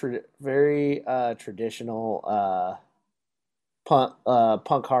 Very traditional punk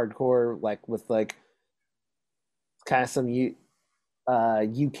hardcore, like with like kind of some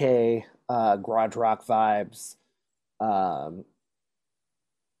UK garage rock vibes.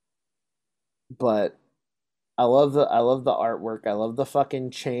 But I love the artwork. I love the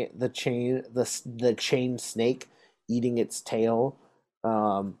fucking chain snake eating its tail.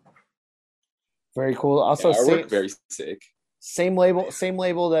 Very cool. Also, artwork very sick. Same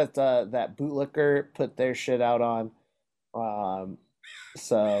label that that Bootlicker put their shit out on.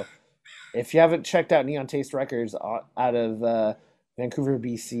 So if you haven't checked out Neon Taste Records out of Vancouver,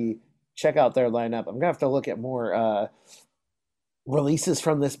 BC, check out their lineup. I'm gonna have to look at more releases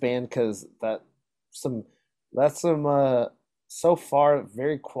from this band because that's some so far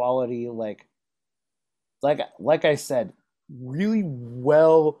very quality, like I said, really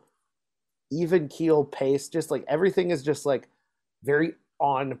well even keel pace. Just like everything is just like very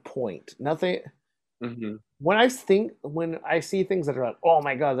on point. Nothing. Mm-hmm. When I see things that are like, oh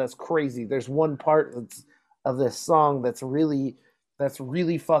my god, that's crazy. There's one part of this song that's really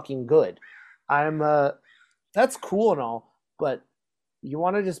fucking good. That's cool and all, but you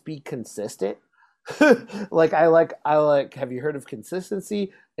want to just be consistent. Like I like. Have you heard of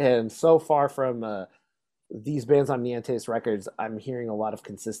consistency? And so far from these bands on Neon Taste Records, I'm hearing a lot of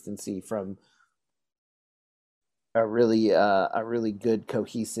consistency from a really good,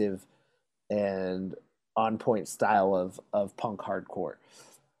 cohesive, and on point style of punk hardcore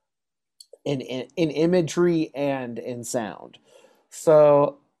in imagery and in sound.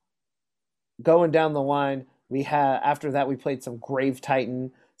 So going down the line, after that we played some Grave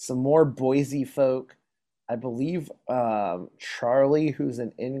Titan, some more Boise folk. I believe Charlie, who's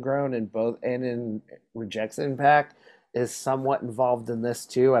an Ingrown and in Rejects Impact, is somewhat involved in this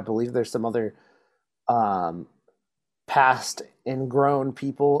too. I believe there's some other past Ingrown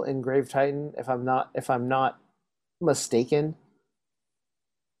people in Grave Titan, if I'm not mistaken.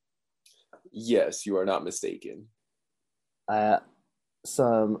 Yes, you are not mistaken.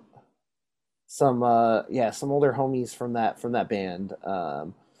 Some older homies from that band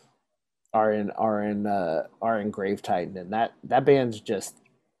are in Grave Titan, and that band's just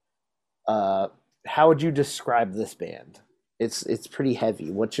how would you describe this band it's pretty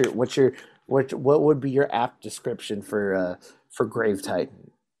heavy. What would be your apt description for Grave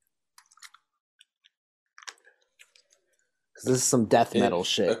Titan? Because this is some death metal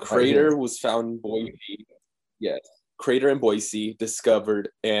shit. A crater was found in Boise. Yes, crater in Boise discovered,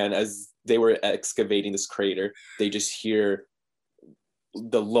 and as they were excavating this crater, they just hear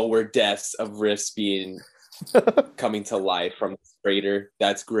the lower depths of rifts being coming to life from this crater.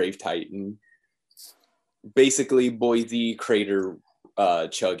 That's Grave Titan. Basically, Boise crater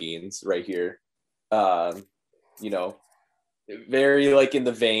chuggings right here. You know, very like in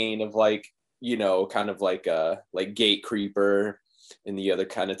the vein of like, you know, kind of like Gate Creeper and the other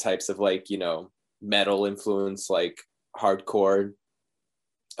kind of types of like, you know, metal influence like hardcore.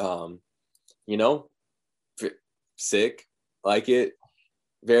 You know, sick, like it,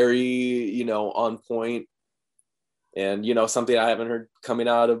 very, you know, on point, and you know, something I haven't heard coming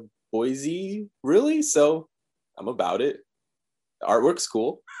out of Boise really, so I'm about it. The artwork's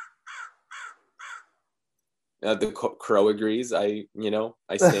cool. The crow agrees. I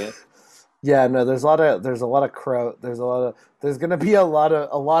stand. Yeah, no, there's a lot of crow. There's gonna be a lot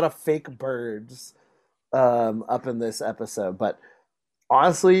of fake birds up in this episode. But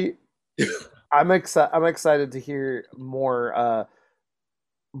honestly, I'm excited to hear more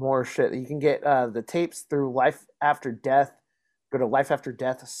shit. You can get the tapes through Life After Death. Go to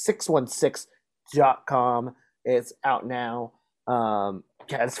lifeafterdeath616.com. It's out now. Yeah,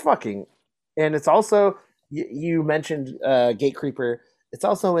 it's fucking, and it's also you mentioned Gate Creeper. It's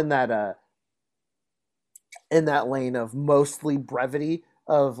also in that lane of mostly brevity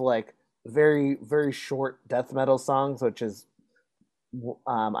of like very very short death metal songs, which is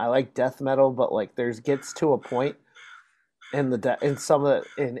I like death metal, but like there's gets to a point in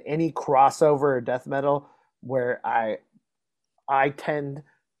in any crossover or death metal where I tend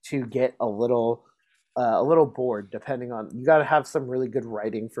to get a little bored. Depending on, you got to have some really good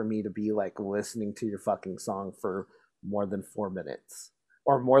writing for me to be like listening to your fucking song for more than 4 minutes,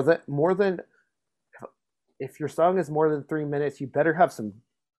 or more than if your song is more than 3 minutes, you better have some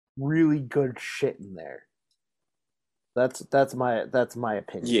really good shit in there. That's my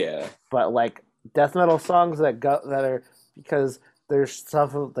opinion. Yeah, but like death metal songs that are, because there's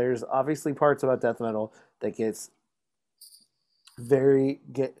obviously parts about death metal that gets very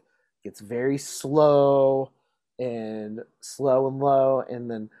slow and low, and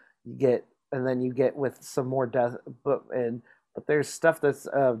then you get with some more death, but there's stuff that's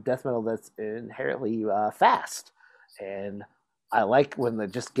death metal that's inherently fast, and I like when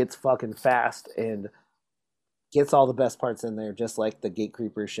it just gets fucking fast and gets all the best parts in there, just like the Gate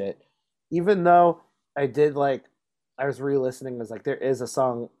Creeper shit. Even though I was re-listening, I was like, there is a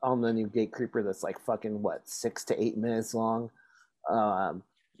song on the new Gate Creeper that's like fucking 6 to 8 minutes long. Yeah,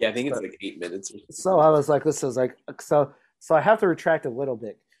 I think it's like 8 minutes. So I was like, this is like, so I have to retract a little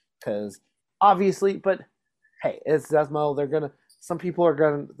bit, because obviously, but hey, it's death metal. Some people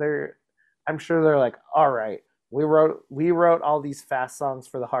are I'm sure they're like, all right, we wrote all these fast songs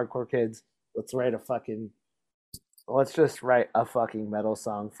for the hardcore kids. Let's just write a fucking metal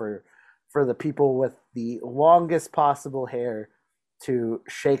song for the people with the longest possible hair to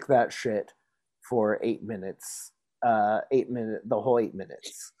shake that shit for 8 minutes. The whole 8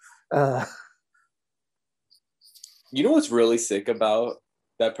 minutes. You know what's really sick about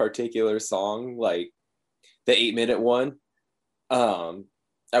that particular song, like the 8-minute one? I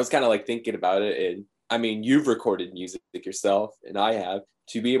was kind of like thinking about it, and I mean, you've recorded music yourself, and I have.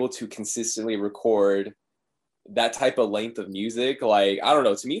 To be able to consistently record that type of length of music, like, I don't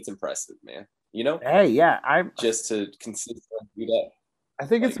know, to me it's impressive, man. You know? Hey, yeah, I'm just to consistently do that. I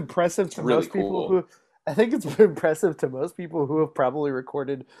think it's impressive to most people who I think it's impressive to most people who have probably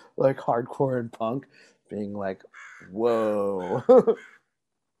recorded like hardcore and punk, being like, "Whoa!"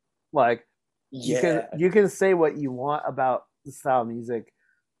 Like, yeah, you can say what you want about the style of music,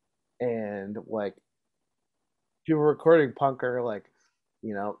 and like, people recording punk are like,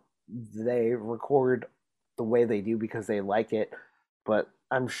 you know, they record the way they do because they like it, but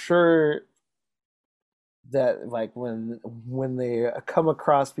I'm sure that like when they come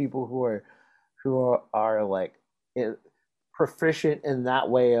across people who are like proficient in that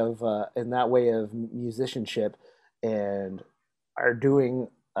way of musicianship, and are doing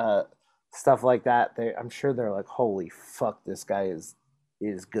stuff like that, I'm sure they're like, holy fuck, this guy is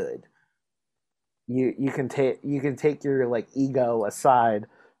good. You can take your like ego aside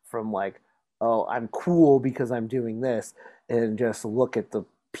from like, oh, I'm cool because I'm doing this, and just look at the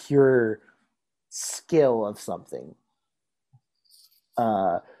pure skill of something.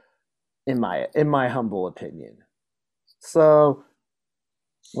 In my humble opinion. So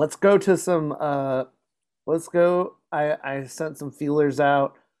let's go to some let's go I sent some feelers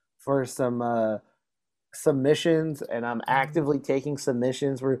out for some submissions, and I'm actively taking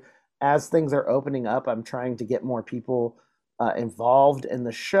submissions. Where as things are opening up, I'm trying to get more people involved in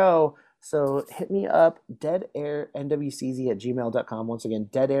the show. So hit me up, deadairnwcz at gmail.com. Once again,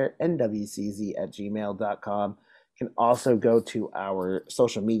 deadairnwcz at gmail.com. You can also go to our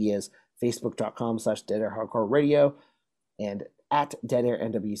social medias, facebook.com/deadairhardcore and at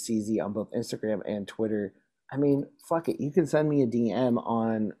deadairnwcz on both Instagram and Twitter. I mean, fuck it. You can send me a DM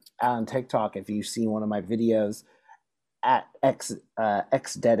on TikTok if you see one of my videos at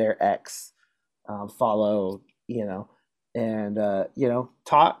xdeadarx. Follow, and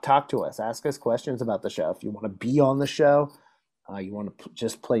talk to us. Ask us questions about the show. If you want to be on the show, you want to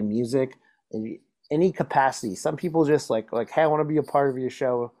just play music in any capacity. Some people just like, hey, I want to be a part of your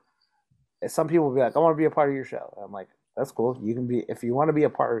show. Some people will be like, I want to be a part of your show. I'm like, that's cool. You can be, if you want to be a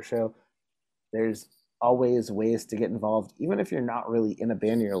part of the show, there's always ways to get involved. Even if you're not really in a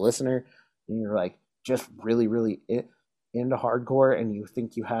band, you're a listener, and you're like just really, really into hardcore, and you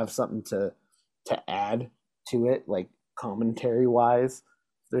think you have something to add to it, like commentary wise.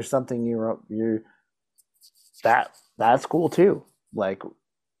 There's something that's cool too. Like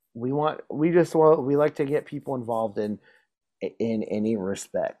we like to get people involved in any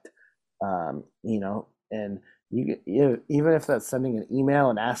respect, and you even if that's sending an email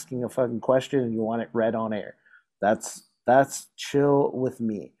and asking a fucking question and you want it read on air, that's chill with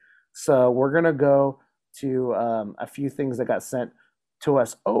me. So we're gonna go to a few things that got sent to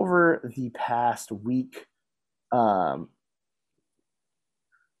us over the past week. Let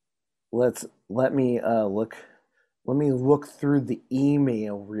me look through the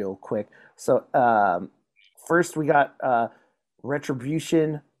email real quick. So first we got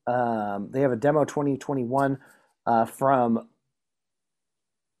Retribution. They have a demo 2021 from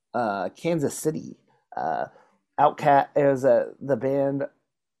Kansas City. Outcast is the band,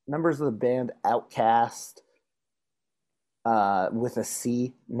 members of the band Outcast, with a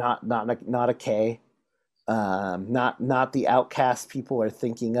C, not a K. Not the Outcast people are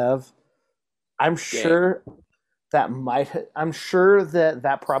thinking of. I'm sure that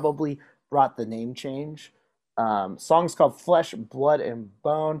probably brought the name change. Song's called Flesh, Blood, and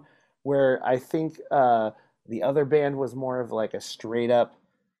Bone, where I think the other band was more of like a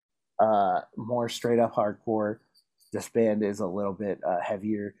more straight up hardcore. This band is a little bit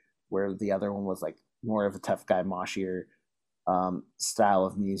heavier, where the other one was like more of a tough guy, moshier style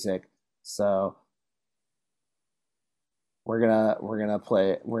of music. So we're gonna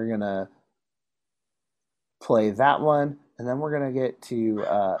play that one, and then we're gonna get to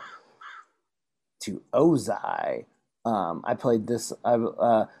Ozai.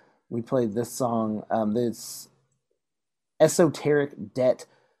 We played this song. This Esoteric Debt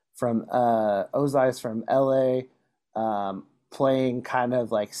from Ozai's from LA, playing kind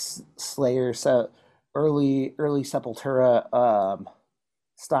of like Slayer, so early Sepultura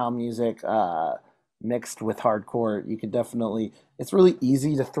style music, mixed with hardcore. You could definitely, it's really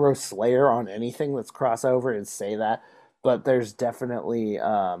easy to throw Slayer on anything that's crossover and say that, but there's definitely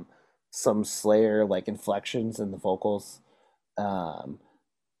some Slayer like inflections in the vocals.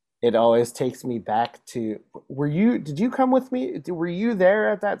 It always takes me back to, did you come with me? Were you there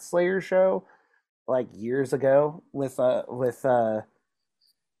at that Slayer show like years ago with at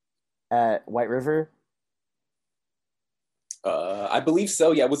White River? I believe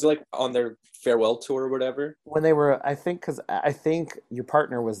so. Yeah, was it like on their farewell tour or whatever? When they were, I think your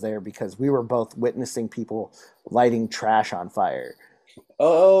partner was there because we were both witnessing people lighting trash on fire.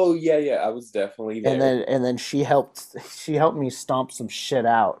 Oh yeah, I was definitely there. And then she helped me stomp some shit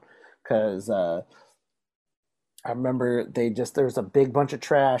out, because I remember there was a big bunch of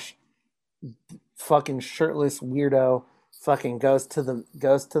trash. Fucking shirtless weirdo fucking goes to the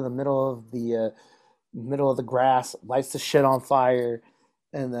middle of the grass, lights the shit on fire,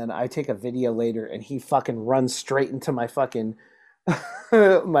 and then I take a video later and he fucking runs straight into my fucking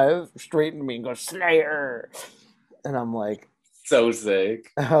straight into me and goes, Slayer. And I'm like, so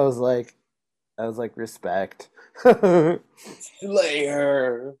sick. I was like respect.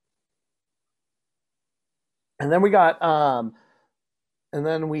 Slayer. And then we got and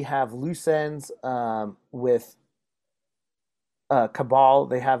then we have Loose Ends with Cabal.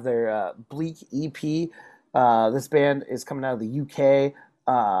 They have their Bleak EP. This band is coming out of the UK.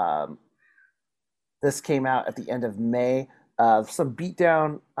 This came out at the end of May. Some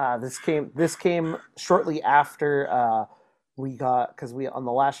beatdown. This came shortly after because on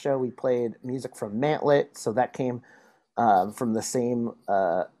the last show we played music from Mantlet, so that came from the same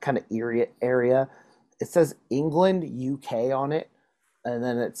kind of area. It says England, UK on it, and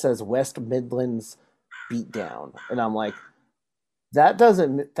then it says West Midlands, beat down, and I'm like, that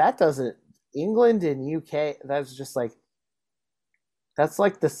doesn't England and UK. That's just like that's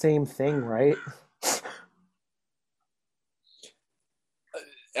like the same thing, right?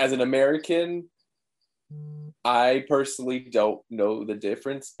 As an American, I personally don't know the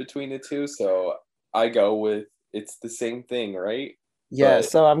difference between the two, so I go with it's the same thing, right? Yeah, But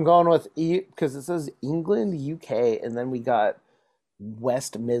so I'm going with because it says England, UK, and then we got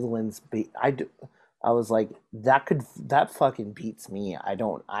West Midlands. I was like, that fucking beats me. I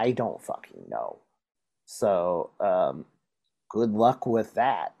don't fucking know. So, good luck with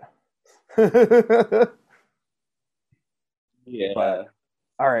that. yeah, But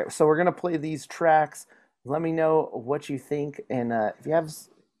all right, so we're gonna play these tracks. Let me know what you think, and if you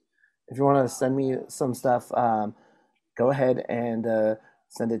want to send me some stuff, go ahead and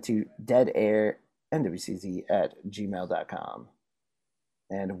send it to deadairnwcz@gmail.com.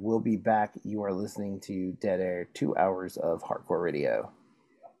 And we'll be back. You are listening to Dead Air, 2 hours of hardcore radio.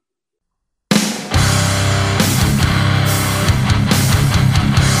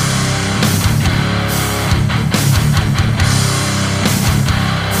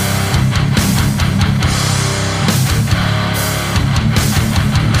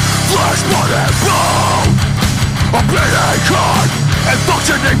 Flesh, blood, and bone, a bleeding heart and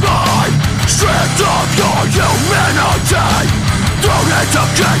functioning mind, stripped of your humanity, thrown into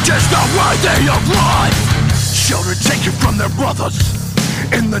cages not worthy of life. Children taken from their mothers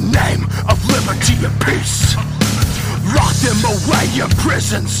in the name of liberty and peace, lock them away in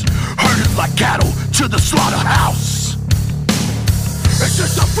prisons, herded like cattle to the slaughterhouse. It's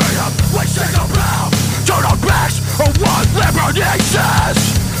just a freedom we sing about. Turn our backs on what liberty says.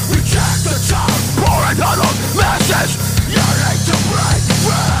 Reject the time, pouring huddled masses, yearning to break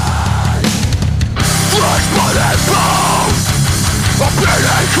free. Flesh, blood, and bone, a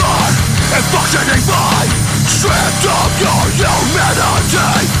beating heart and functioning mind, stripped of your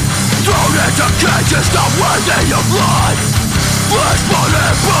humanity, thrown into cages not worthy of life. Flesh, blood,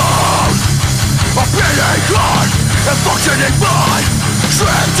 and bone, a beating heart and functioning mind,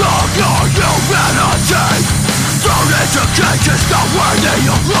 stripped of your humanity, thrown into cages not worthy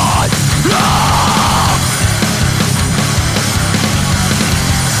of life.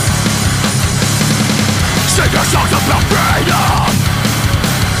 Sing your songs about freedom,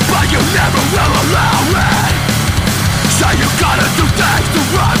 but you never will allow it. Say you gotta do things the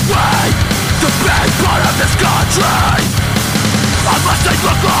right way to be part of this country, unless they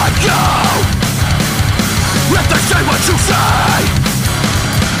look like you. If they say what you say,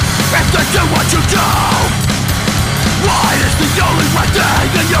 if they do what you do, why is the only right thing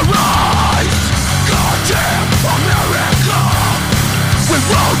in your eyes? Goddamn America, we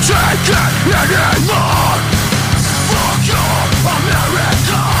won't take it anymore. Fuck you,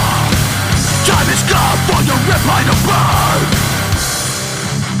 America. Time has come for your empire to burn.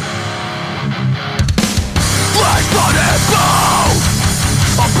 Flesh, blood, and bone,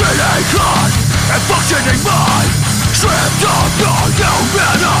 a beating heart and functioning mind, stripped of your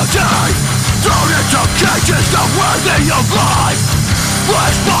humanity, thrown into cages not worthy of life.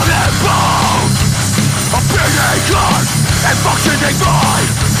 Flesh, blood, and bone, a beating heart and functioning mind,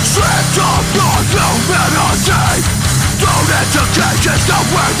 stripped of your humanity, thrown into cages not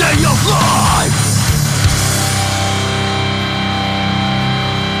worthy of life.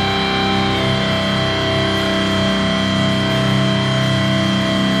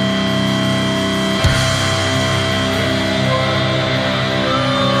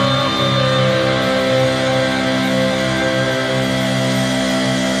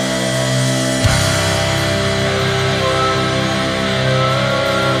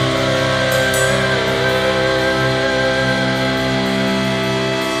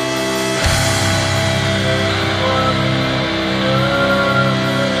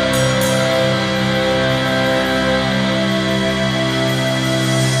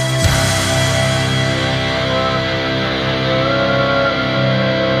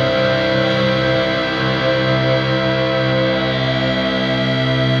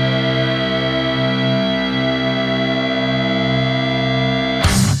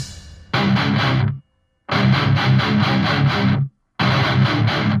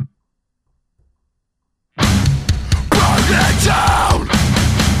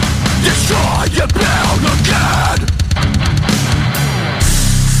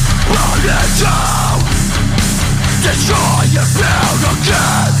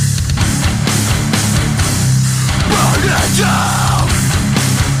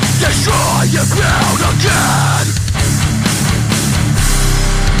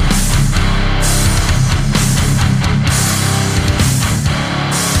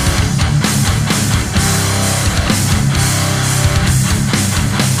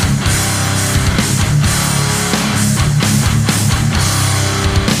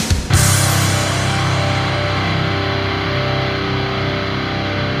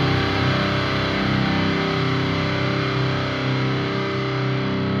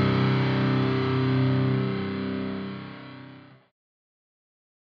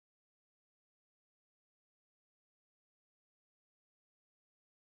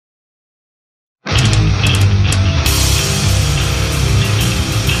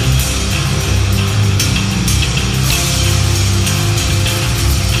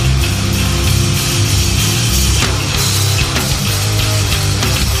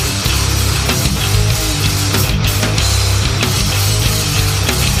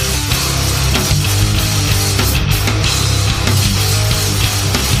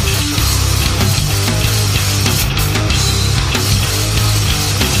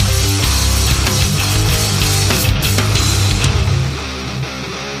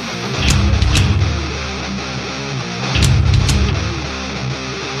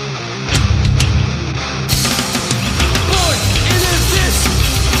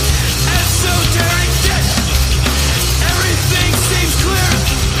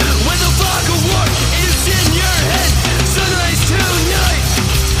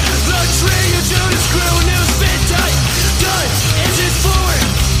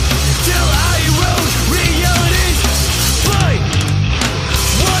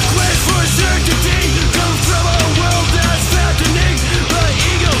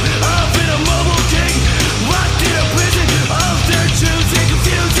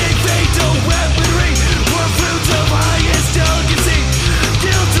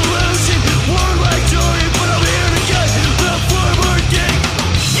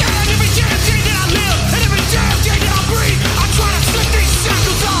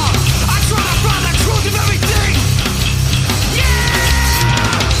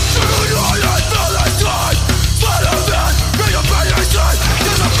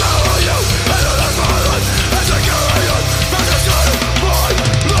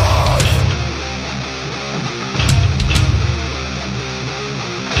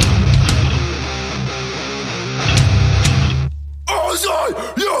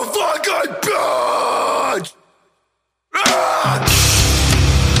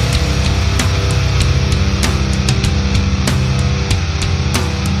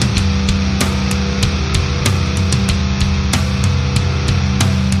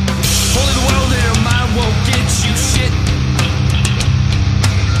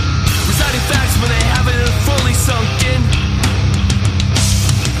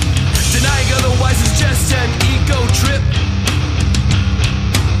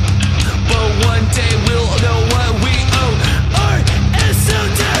 day we'll know what we owe. Art is so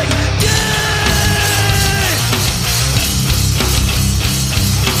dead.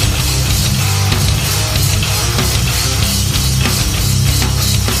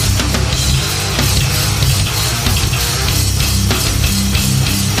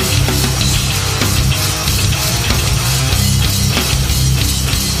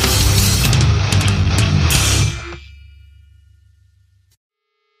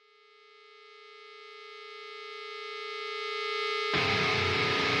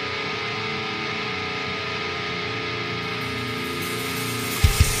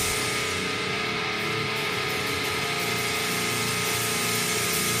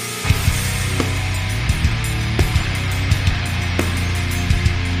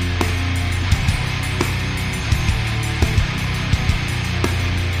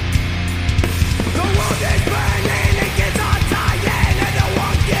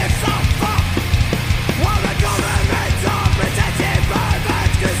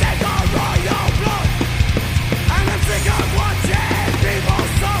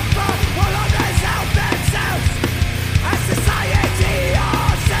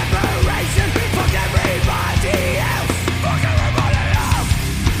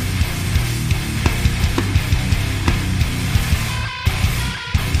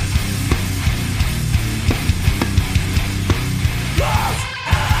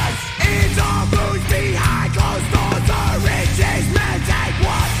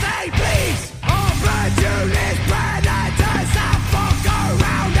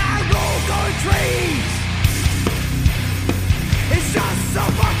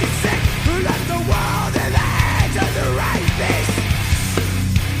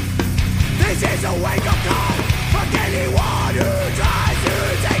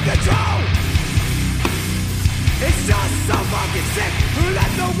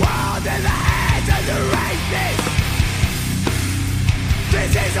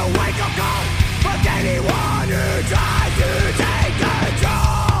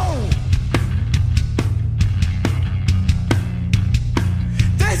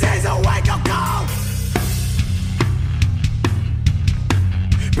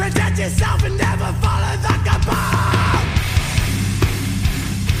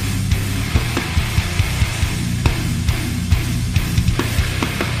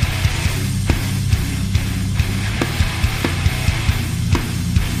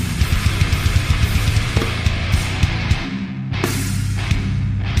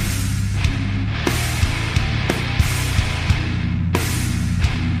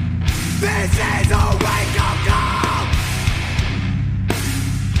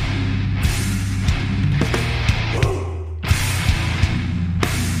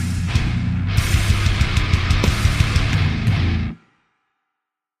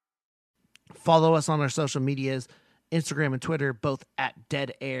 Follow us on our social medias, Instagram and Twitter, both at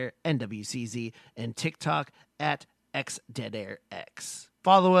Dead Air NWCZ, and TikTok at XDeadAirX.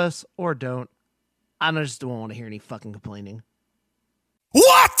 Follow us or don't. I just don't want to hear any fucking complaining.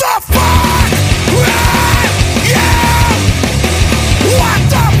 What the fuck? Yeah! What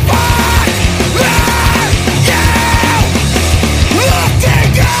the fuck? Yeah!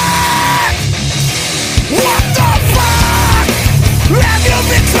 Looking at! What the fuck? Have you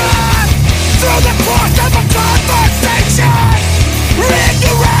been caught through the course of a conversation?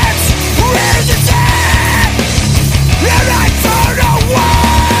 Ignorance is the dead, and I don't know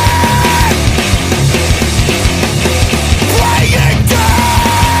why. Playing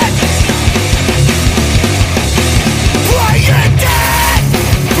dead, playing dead.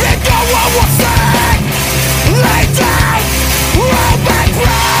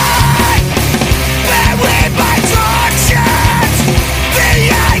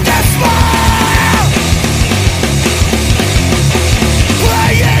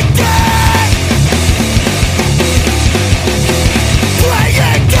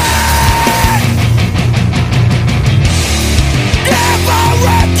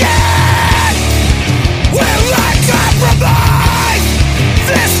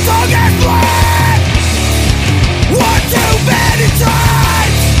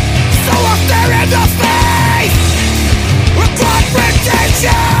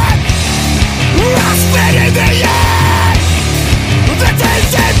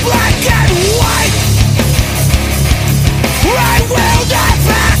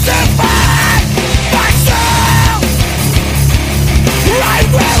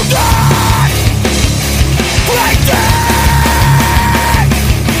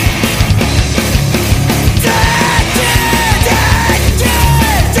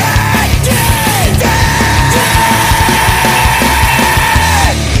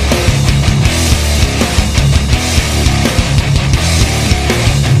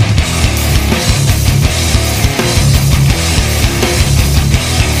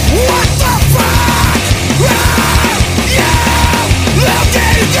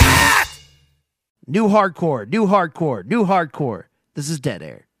 New hardcore, new hardcore, new hardcore. This is Dead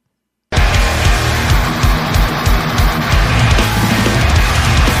Air.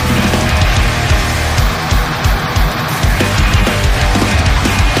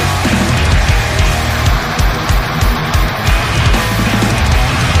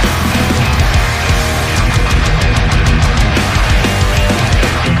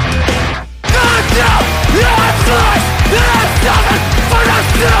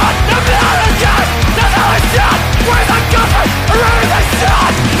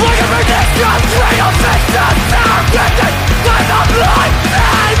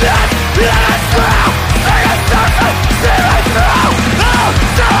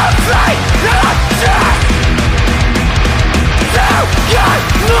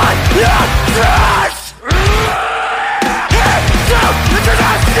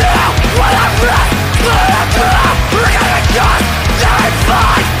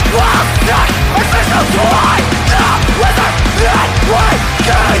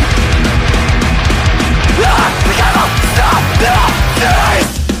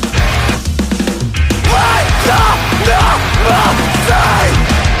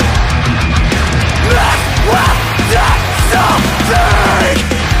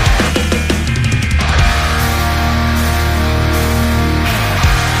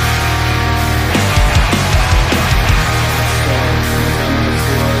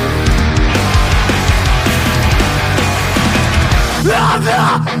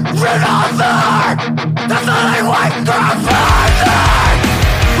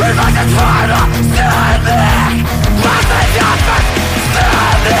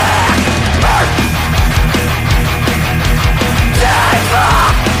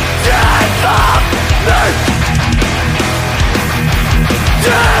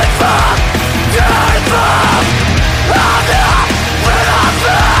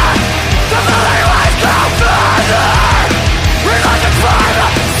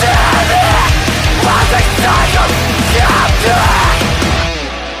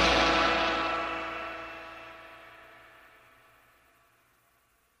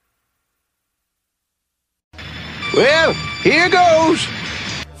 Well, here goes.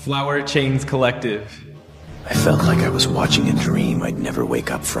 Flower Chains Collective. I felt like I was watching a dream I'd never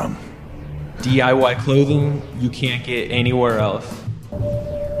wake up from. DIY clothing you can't get anywhere else.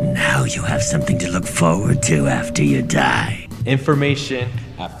 Now you have something to look forward to after you die. Information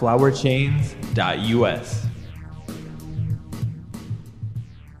at flowerchains.us.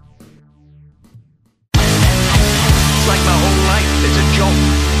 It's like my whole life is a joke.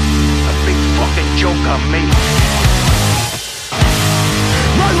 A big fucking joke on me.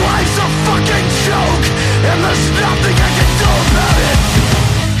 My life's a fucking joke, and there's nothing I can do about it.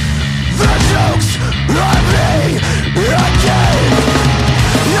 The joke's on me again.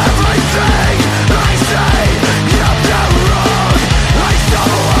 Everything I say, you're not wrong. I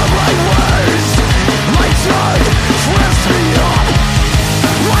stumble on my words. My tongue flips me up.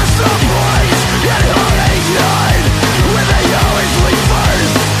 What's the point in holding on when they always leave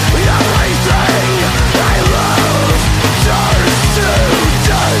first? Everything I love turns to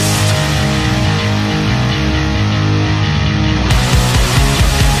dust.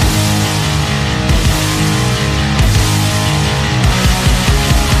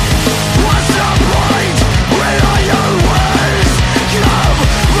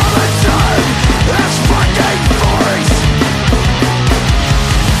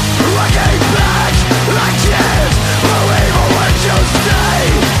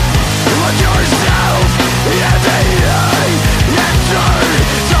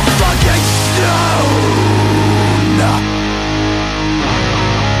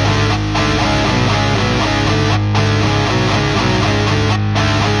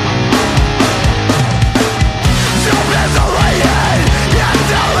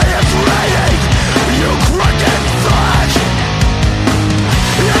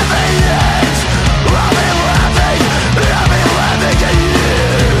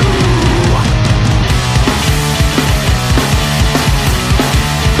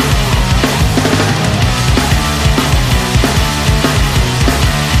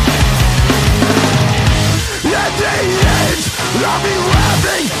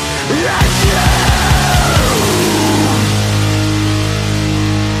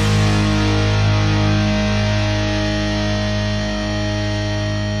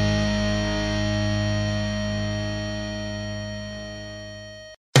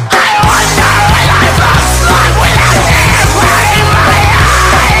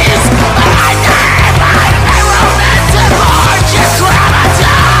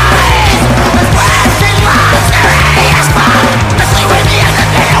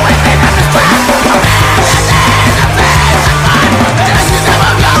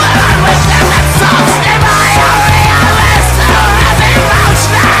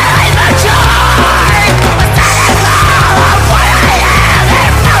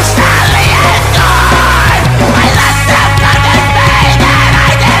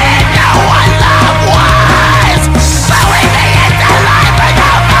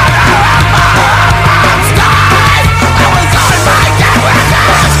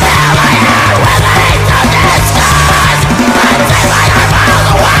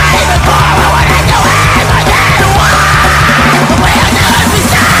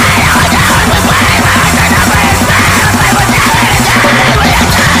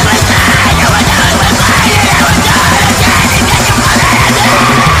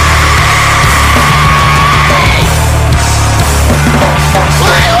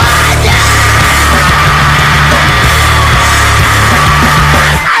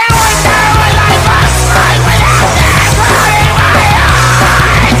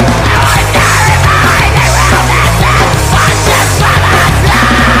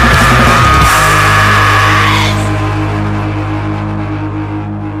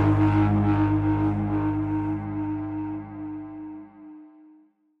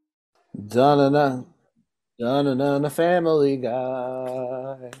 Dun dun Family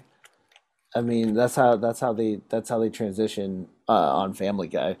Guy. I mean, that's how they transition on Family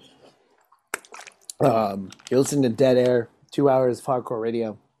Guy. You're listening to Dead Air, 2 hours of hardcore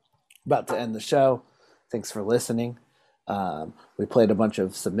radio. About to end the show. Thanks for listening. We played a bunch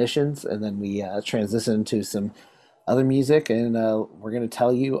of submissions, and then we transitioned to some other music, and we're going to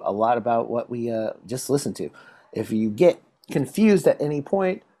tell you a lot about what we just listened to. If you get confused at any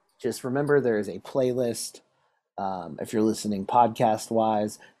point, just remember there is a playlist. If you're listening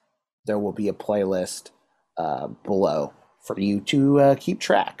podcast-wise, there will be a playlist below for you to keep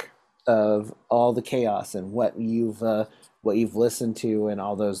track of all the chaos and what you've listened to and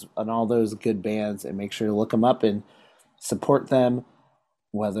all those good bands, and make sure to look them up and support them,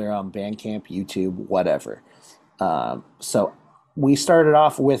 whether on Bandcamp, YouTube, whatever. So we started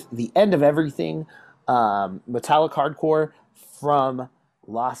off with The End of Everything, Metallic Hardcore from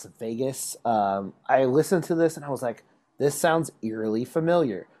Las Vegas. I listened to this and I was like, this sounds eerily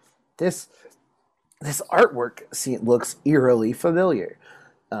familiar. This artwork looks eerily familiar.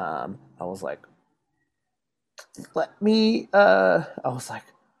 I was like, I was like,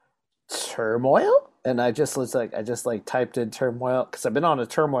 Turmoil? And I just typed in Turmoil because I've been on a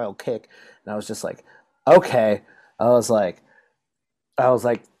Turmoil kick, and I was just like, okay. I was like,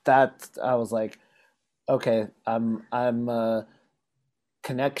 okay, I'm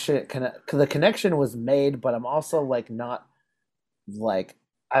connection. The connection was made, but I'm also like not like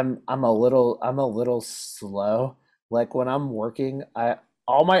I'm a little slow. Like when I'm working,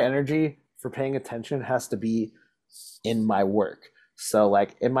 all my energy for paying attention has to be in my work. So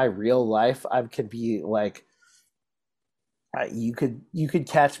like in my real life, I could be like, you could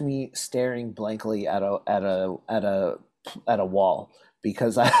catch me staring blankly at a wall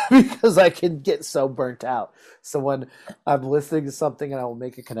because I can get so burnt out. So when I'm listening to something and I will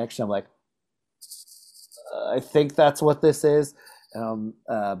make a connection, I'm like, I think that's what this is.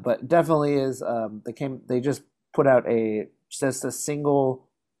 But definitely is. They just put out just a single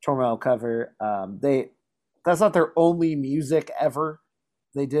Turmoil cover. That's not their only music ever.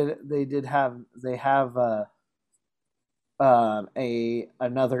 They have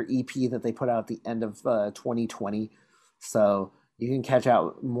another EP that they put out at the end of 2020. So you can catch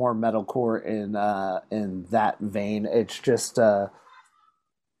out more metalcore in that vein. It's just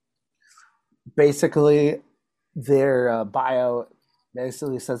basically their bio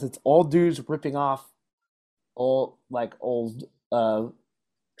basically says it's all dudes ripping off old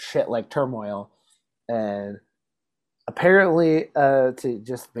shit like Turmoil, and apparently to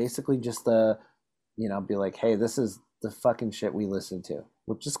just basically just be like, hey, this is the fucking shit we listen to,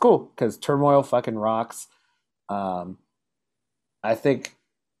 which is cool because Turmoil fucking rocks. I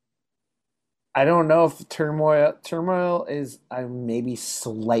don't know if Turmoil is maybe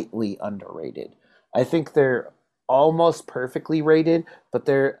slightly underrated. I think they're almost perfectly rated, but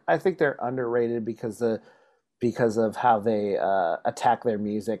I think they're underrated because of how they attack their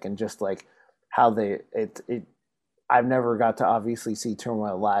music and just like how I've never got to obviously see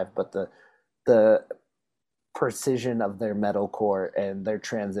Turmoil live, but the precision of their metalcore and their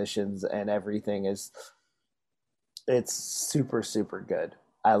transitions and everything it's super, super good.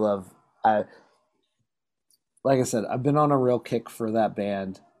 Like I said, I've been on a real kick for that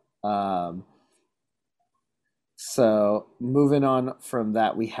band. So moving on from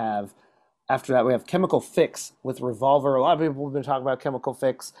that, after that we have Chemical Fix with Revolver. A lot of people have been talking about Chemical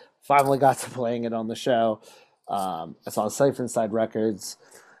Fix. Finally got to playing it on the show. It's on Safe Inside Records.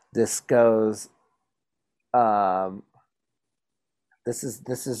 This goes. This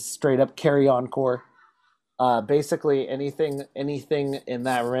is straight up Carry On core. Basically anything in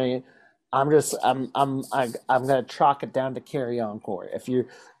that range. I'm gonna chalk it down to Carry On core. If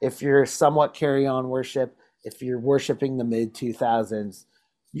you're somewhat Carry On worship, if you're worshiping the mid 2000s,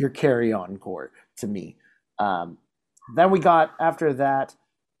 you're Carry On core to me. Then we got after that.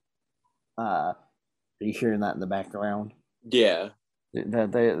 Are you hearing that in the background? Yeah.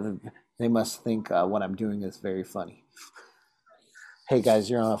 They must think what I'm doing is very funny. Hey guys,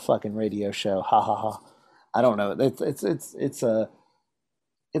 you're on a fucking radio show. Ha ha ha. I don't know. It's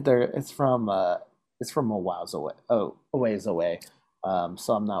from a ways away.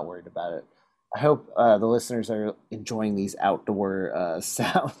 So I'm not worried about it. I hope the listeners are enjoying these outdoor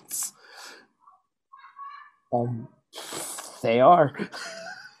sounds. They are.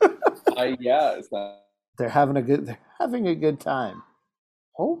 Yeah, they're having a good time.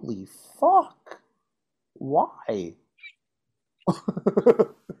 Holy fuck! Why?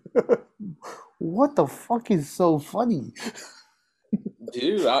 What the fuck is so funny?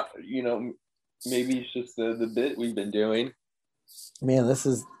 Dude, maybe it's just the bit we've been doing. Man, this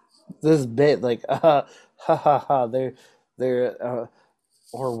this bit like ha ha ha they're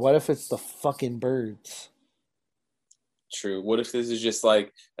or what if it's the fucking birds? True. What if this is just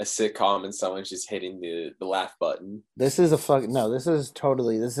like a sitcom and someone's just hitting the laugh button? This is a fuck no, this is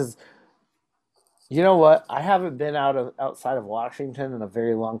you know what? I haven't been outside of Washington in a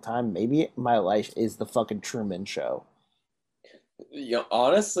very long time. Maybe my life is the fucking Truman Show. Yeah,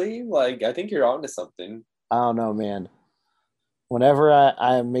 honestly, like I think you're onto something. I don't know, man. Whenever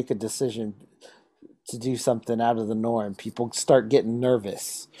I make a decision to do something out of the norm, people start getting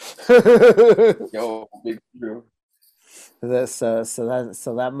nervous. Yo, big true. So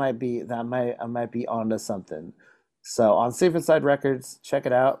that might be I might be onto something. So on Safe Inside Records, check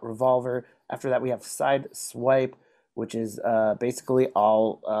it out. Revolver. After that, we have Side Swipe, which is basically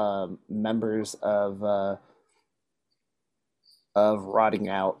all members of Rotting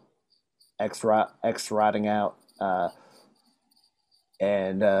Out, ex Rotting Out,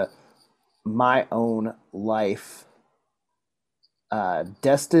 and My Own Life.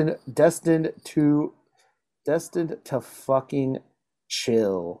 Destined to fucking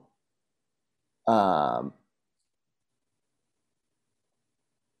chill.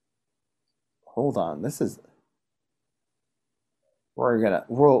 Hold on. We're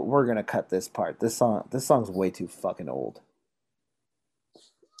gonna cut this part. This song's way too fucking old.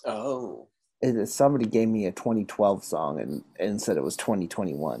 Oh. Somebody gave me a 2012 song and said it was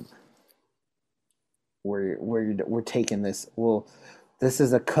 2021. We're taking this. Well, this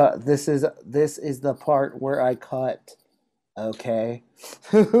is a cut. This is the part where I cut. Okay.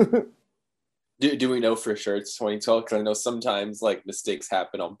 Do we know for sure it's 2012? Because I know sometimes like mistakes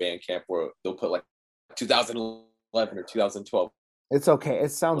happen on Bandcamp where they'll put like 2011 or 2012. It's okay. It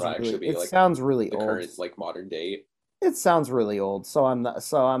sounds really the old. Current like modern date. It sounds really old. So I'm not,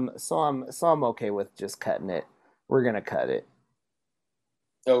 I'm okay with just cutting it. We're gonna cut it.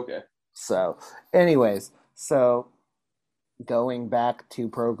 Okay. So, anyways, going back to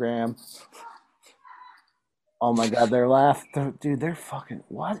program. Oh my god, they're laughing, dude. They're fucking.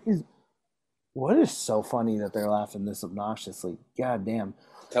 What is so funny that they're laughing this obnoxiously? God damn.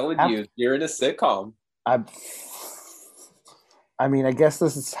 Telling you, you're in a sitcom. I mean, I guess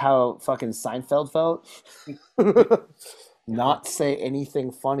this is how fucking Seinfeld felt. Not say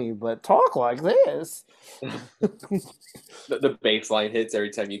anything funny, but talk like this. The bass line hits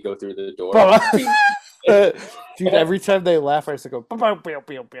every time you go through the door. Dude, every time they laugh, I just go.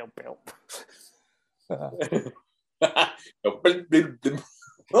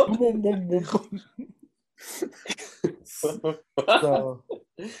 So,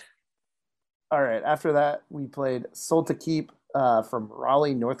 all right. After that, we played "Soul to Keep" from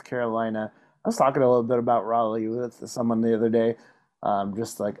Raleigh, North Carolina. I was talking a little bit about Raleigh with someone the other day.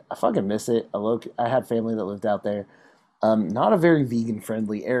 Just like I fucking miss it. I had family that lived out there. Not a very vegan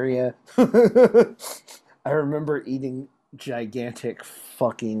friendly area. I remember eating gigantic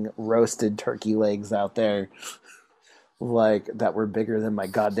fucking roasted turkey legs out there, like that were bigger than my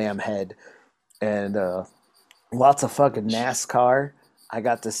goddamn head, and lots of fucking NASCAR. I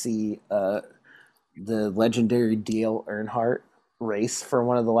got to see the legendary Dale Earnhardt race for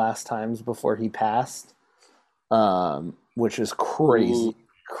one of the last times before he passed, which is crazy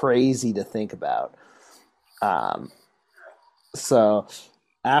to think about. So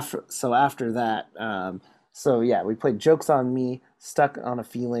after that, we played "Jokes on Me," "Stuck on a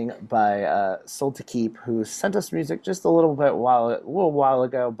Feeling" by Soul to Keep, who sent us music just a little while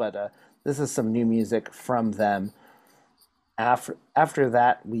ago, but this is some new music from them. After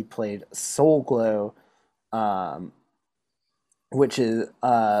that, we played Soul Glow, which is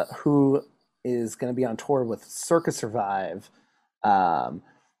who is going to be on tour with Circus Survive.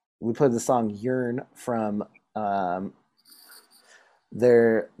 We played the song "Yearn" from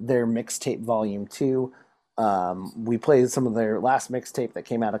their mixtape Volume 2. We played some of their last mixtape that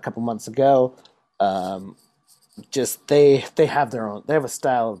came out a couple months ago. Just they have their own. They have a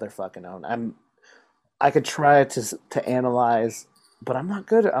style of their fucking own. I could try to analyze, but I'm not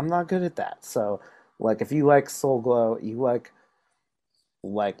good at that. So, like, if you like Soul Glow, you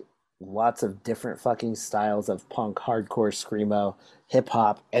like lots of different fucking styles of punk, hardcore, screamo, hip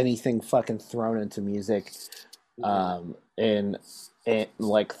hop, anything fucking thrown into music, and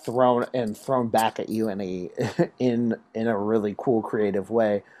like thrown back at you in a in a really cool, creative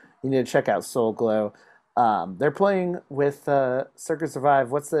way. You need to check out Soul Glow. They're playing with Circus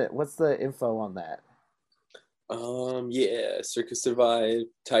Survive. What's the info on that? Circus Survive,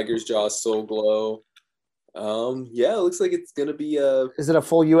 Tiger's Jaw, Soul Glow. It looks like it's gonna be Is it a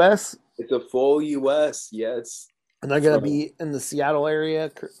full US? It's a full US, yes. And they're gonna be in the Seattle area.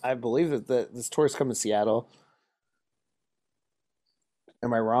 I believe that this tour's coming to Seattle.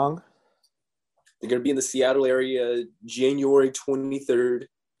 Am I wrong? They're going to be in the Seattle area January 23rd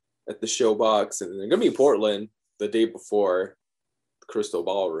at the Showbox, and they're going to be in Portland the day before the Crystal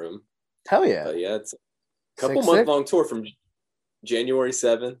Ballroom. Hell yeah. But yeah, it's a couple month-long tour from January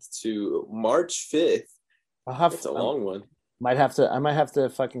 7th to March 5th. It's a long one. I might have to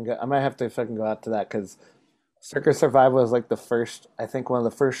fucking go out to that because Circus Survive was like I think one of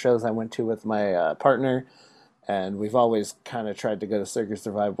the first shows I went to with my partner, and we've always kind of tried to go to Circus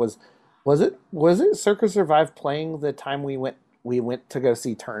Survive. Was it Circus Survive playing the time we went to go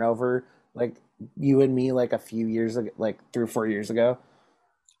see Turnover, like you and me, like a few years ago, like 3 or 4 years ago?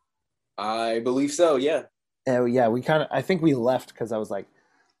 I believe so, yeah. Oh yeah, I think we left because I was like,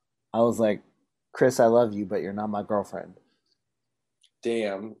 Chris, I love you, but you're not my girlfriend.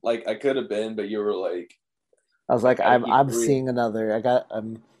 Damn, like I could have been, but you were like, I was like, I'm seeing another.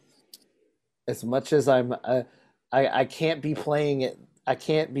 As much as I can't be playing it. I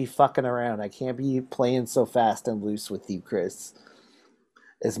can't be fucking around. I can't be playing so fast and loose with you, Chris.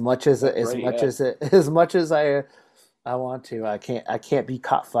 As much as I want to, I can't be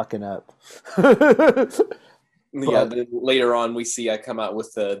caught fucking up. Yeah, then later on we see I come out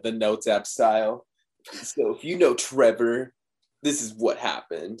with the Notes app style. So if you know Trevor, this is what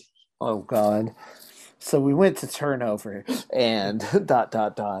happened. Oh God. So we went to Turnover and ...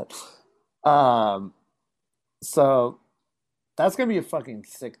 So that's gonna be a fucking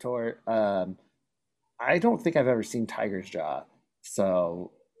sick tour. I don't think I've ever seen Tiger's Jaw.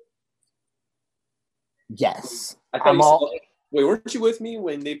 So yes. Wait, weren't you with me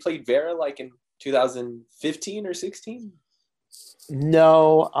when they played Vera like in 2015 or 16?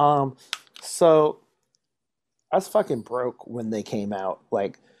 No, so I was fucking broke when they came out.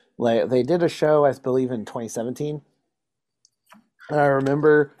 Like they did a show, I believe, in 2017. And I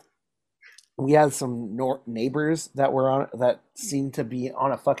remember we had some neighbors that seemed to be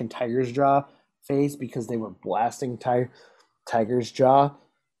on a fucking Tiger's Jaw phase because they were blasting Tiger's Jaw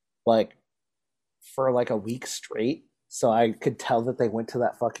like for like a week straight. So I could tell that they went to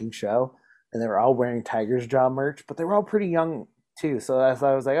that fucking show and they were all wearing Tiger's Jaw merch, but they were all pretty young too. So I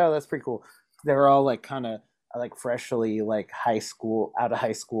was like, oh, that's pretty cool. They were all like kind of like freshly like out of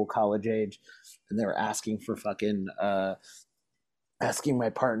high school, college age, and they were asking for fucking asking my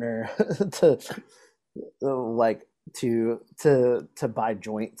partner to buy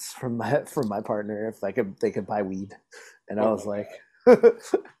joints from my partner if they could buy weed, and I was like,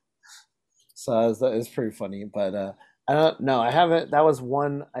 so it was pretty funny. But I don't know. I haven't. That was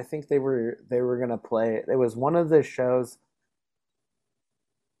one. I think they were gonna play. It was one of the shows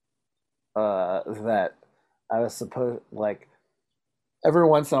that I was supposed like every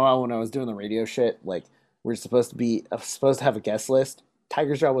once in a while when I was doing the radio shit, like we're supposed to have a guest list.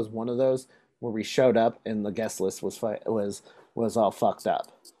 Tiger's Jaw was one of those where we showed up and the guest list was all fucked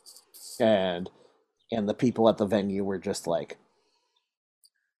up, and the people at the venue were just like,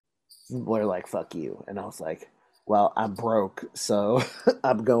 fuck you, and I was like, well, I'm broke, so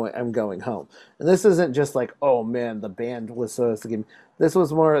I'm going home. And this isn't just like, oh man, the band was supposed to give me. This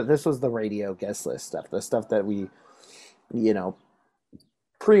was the radio guest list stuff, the stuff that we,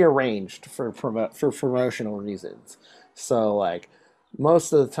 prearranged for promotional reasons. So like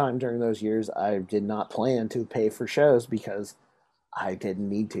most of the time during those years, I did not plan to pay for shows because I didn't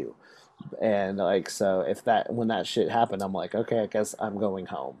need to. And like, so when that shit happened, I'm like, okay, I guess I'm going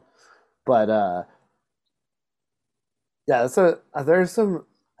home. But yeah, there's some.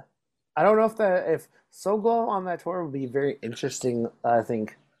 I don't know if Soul Glow on that tour would be very interesting. I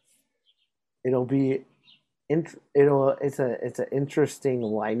think it'll be it's an interesting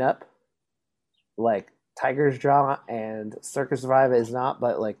lineup. Like Tiger's Jaw and Circus Survive is not,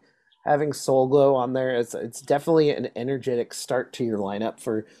 but like having Soul Glow on there, it's definitely an energetic start to your lineup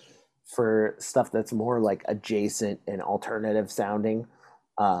for stuff that's more like adjacent and alternative sounding.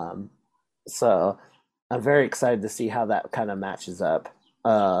 So I'm very excited to see how that kind of matches up.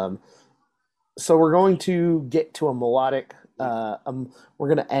 So we're going to get to a melodic. We're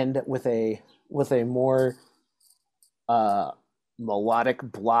going to end with a more melodic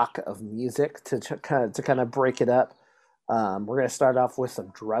block of music to kind of break it up. We're going to start off with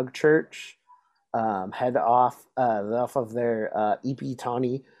some Drug Church. Head off of their EP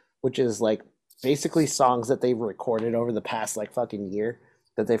Tawny, which is like basically songs that they've recorded over the past like fucking year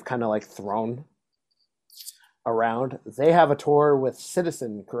that they've kind of like thrown around. They have a tour with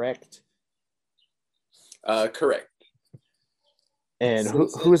Citizen, correct? Correct. And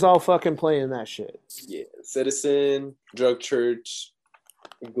who's all fucking playing that shit? Yeah, Citizen, Drug Church,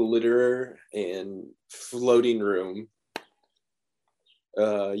 Glitter, and Floating Room.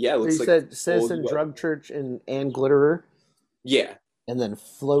 Yeah, it looks so you said Citizen, Drug Church, and Glitterer? Yeah. And then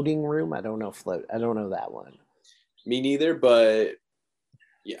Floating Room, I don't know that one. Me neither, but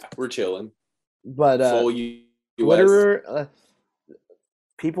yeah, we're chilling. But Full US. Glitterer,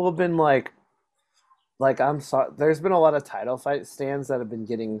 people have been like I'm sorry. There's been a lot of title fight stands that have been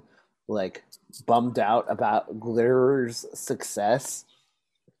getting like bummed out about Glitterer's success,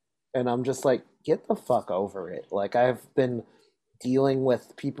 and I'm just like, get the fuck over it. Like I've been dealing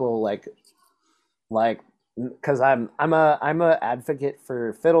with people like because I'm a advocate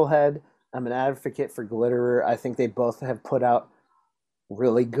for Fiddlehead. I'm an advocate for Glitterer. I think they both have put out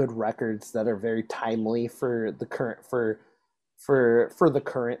really good records that are very timely for the current for the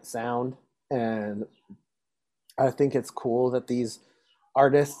current sound, and I think it's cool that these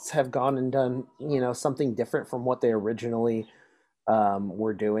artists have gone and done something different from what they originally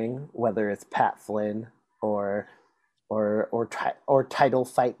were doing, whether it's Pat Flynn or or Title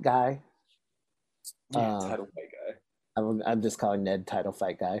Fight Guy. Yeah, Title Fight Guy. I'm just calling Ned Title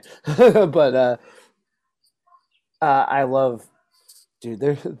Fight Guy, but I love, dude.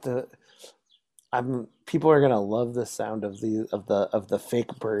 People are gonna love the sound of the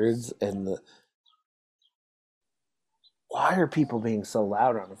fake birds and the. Why are people being so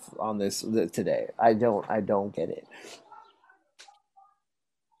loud on this today? I don't get it.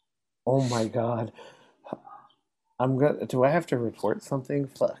 Oh my god. Do I have to report something?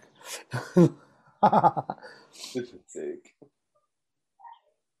 Fuck. This is sick.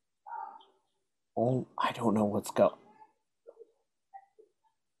 Oh, I don't know what's going.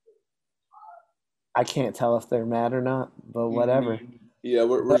 I can't tell if they're mad or not, but whatever. Yeah,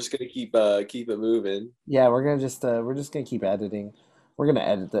 we're just gonna keep it moving. Yeah, we're just gonna keep editing. We're gonna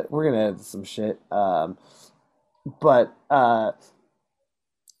edit that. We're gonna edit some shit. But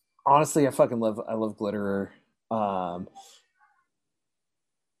honestly, I love Glitterer.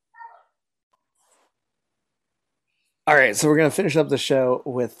 All right, so we're gonna finish up the show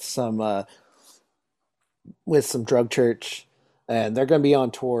with some Drug Church, and they're gonna be on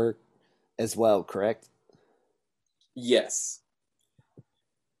tour as well, correct? Yes.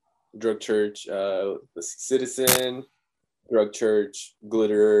 Drug Church, Citizen, Drug Church,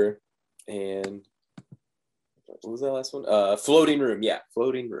 Glitterer, and what was that last one? Floating Room. Yeah,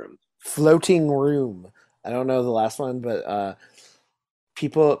 Floating Room. Floating Room. I don't know the last one, but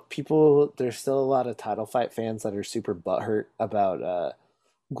people there's still a lot of Title Fight fans that are super butthurt about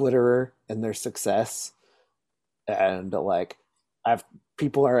Glitterer and their success, and like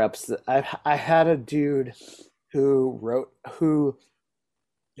people are upset. I had a dude who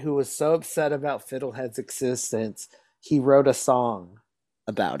was so upset about Fiddlehead's existence, he wrote a song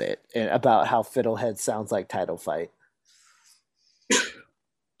about it and about how Fiddlehead sounds like Title Fight.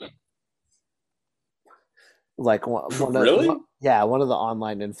 Like one of one of the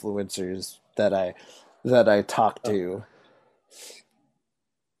online influencers that I talked to.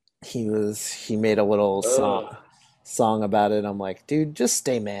 He made a little song about it. I'm like, dude, just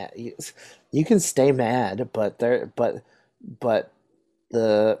stay mad. You can stay mad, but the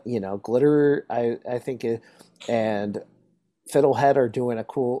Glitter, I think and Fiddlehead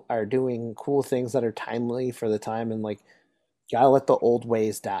are doing cool things that are timely for the time, and like, you gotta let the old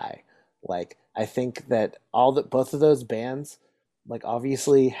ways die. Like, I think that both of those bands, like,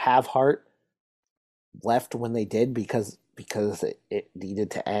 obviously Have Heart left when they did because it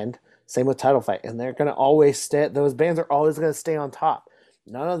needed to end. Same with Title Fight, and they're gonna always stay. Those bands are always gonna stay on top.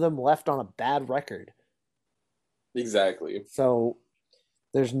 None of them left on a bad record. Exactly. So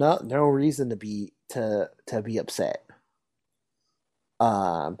there's no reason to be upset.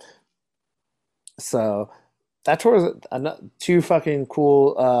 So that tour was two fucking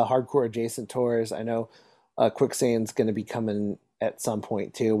cool hardcore adjacent tours. I know Quicksand's going to be coming at some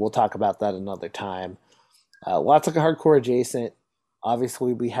point too. We'll talk about that another time. Lots of hardcore adjacent.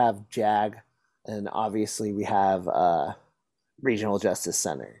 Obviously, we have JAG, and obviously we have Regional Justice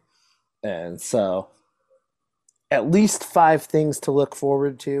Center, and so at least 5 things to look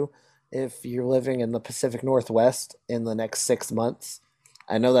forward to if you're living in the Pacific Northwest in the next 6 months.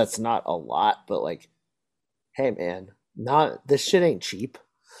 I know that's not a lot, but like, hey man, this shit ain't cheap.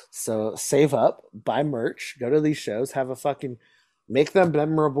 So save up, buy merch, go to these shows, make them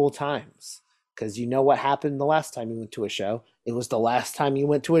memorable times. Because you know what happened the last time you went to a show. It was the last time you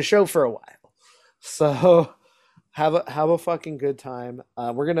went to a show for a while. So have a fucking good time.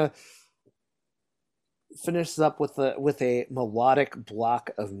 We're gonna finish up with a melodic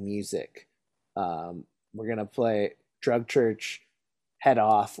block of music. We're gonna play Drug Church Head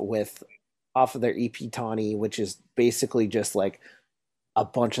Off off of their EP Tawny, which is basically just like a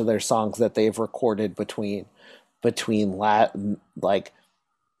bunch of their songs that they've recorded between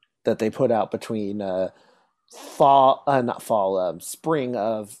that they put out between spring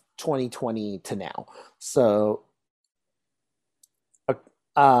of 2020 to now. So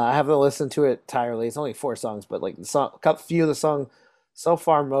I haven't listened to it entirely. It's only 4 songs, but like a few of the songs so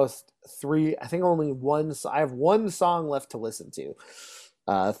far, most 3. I think only one. I have 1 song left to listen to.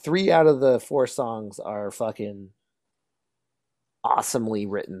 3 out of the 4 songs are fucking awesomely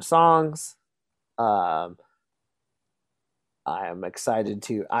written songs. I am excited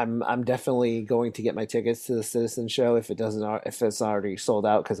to. I'm definitely going to get my tickets to the Citizen show if it's already sold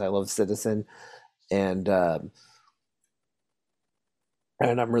out, because I love Citizen, and I'm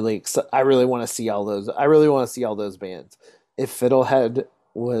really excited. I really want to see all those. I really want to see all those bands. If Fiddlehead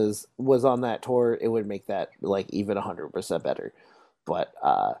was on that tour, it would make that like even 100% better. But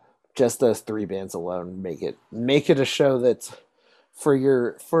just those 3 bands alone make it a show that's for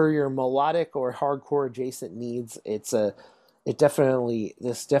your melodic or hardcore adjacent needs. This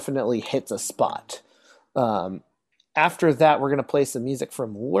definitely hits a spot. After that, we're gonna play some music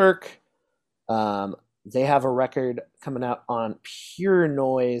from Lurk. They have a record coming out on Pure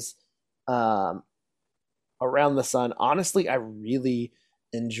Noise, Around the Sun. Honestly, I really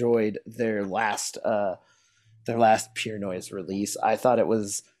enjoyed their last Pure Noise release. I thought it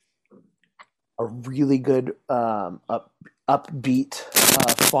was a really good upbeat,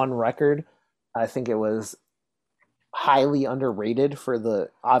 fun record. I think it was highly underrated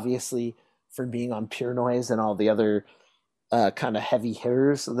obviously for being on Pure Noise and all the other kind of heavy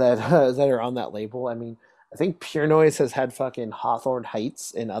hitters that are on that label. I mean, I think Pure Noise has had fucking Hawthorne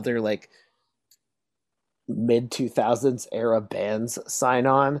Heights and other like mid 2000s era bands sign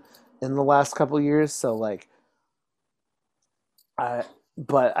on in the last couple years. So like,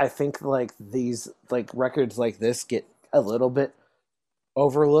 but I think like these like records like this get a little bit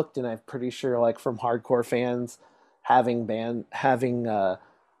overlooked, and I'm pretty sure like from hardcore fans having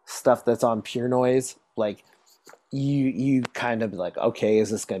stuff that's on Pure Noise, like you kind of like, okay, is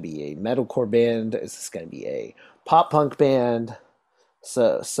this going to be a metalcore band? Is this going to be a pop punk band?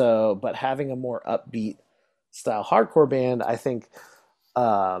 But having a more upbeat style hardcore band, I think,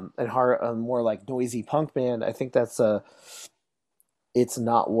 and a more like noisy punk band, I think it's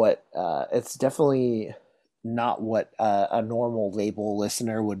definitely not what a normal label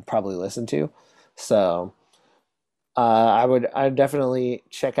listener would probably listen to. So I'd definitely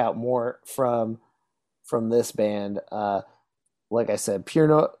check out more from this band. Like I said, Pure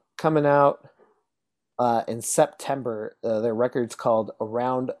Note coming out in September. Their record's called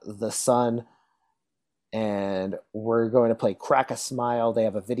Around the Sun, and we're going to play Crack a Smile. They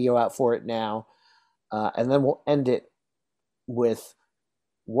have a video out for it now, and then we'll end it with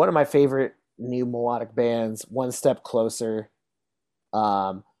one of my favorite new melodic bands, One Step Closer.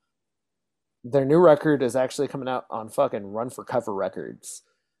 Their new record is actually coming out on fucking Run for Cover Records.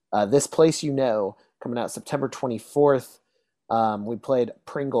 This Place You Know, coming out September 24th. We played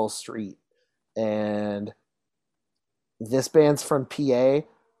Pringle Street, and this band's from PA,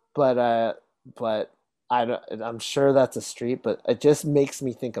 but I'm sure that's a street, but it just makes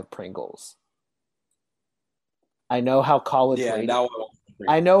me think of Pringles. I know how college radio.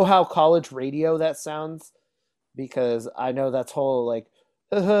 I know how college radio that sounds, because I know that's whole like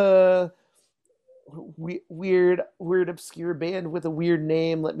weird obscure band with a weird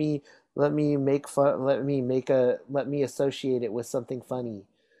name. Let me associate it with something funny.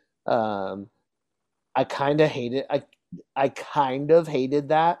 I kind of hate it. I kind of hated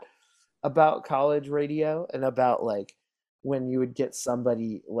that about college radio, and about like when you would get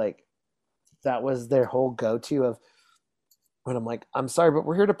somebody like that was their whole go-to of when I'm like, I'm sorry, but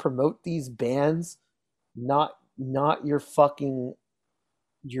we're here to promote these bands, not your fucking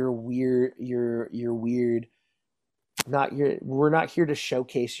weird we're not here to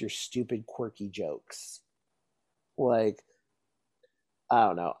showcase your stupid quirky jokes. Like, I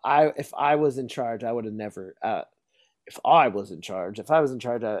don't know. If I was in charge, I would have never if I was in charge,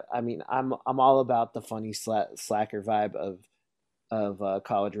 I mean, I'm all about the funny slacker vibe of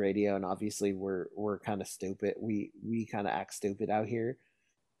college radio, and obviously we're kind of stupid. We kind of act stupid out here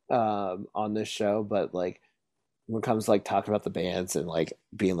on this show, but like when it comes to like talking about the bands and like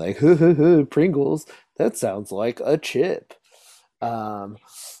being like Pringles, that sounds like a chip.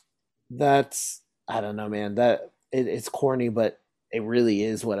 That's, I don't know, man. It's corny, but it really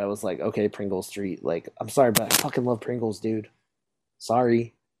is what I was like. Okay, Pringle Street. Like, I'm sorry, but I fucking love Pringles, dude.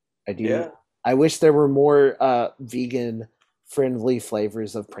 Sorry, I do. Yeah. I wish there were more vegan friendly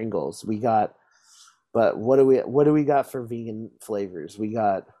flavors of Pringles. But what do we got for vegan flavors? We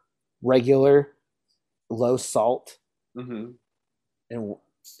got regular, low salt, and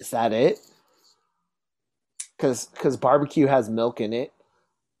is that it? Because barbecue has milk in it,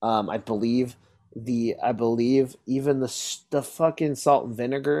 I believe. I believe even the fucking salt and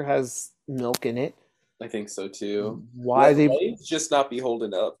vinegar has milk in it. I think so too. Why they? Lay's just not be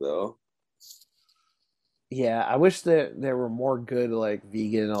holding up though. Yeah, I wish that there were more good like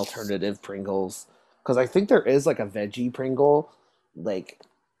vegan alternative Pringles, because I think there is like a veggie Pringle, like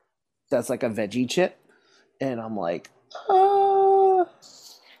that's like a veggie chip, and I'm like, I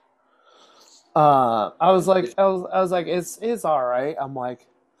was like, it's all right. I'm like,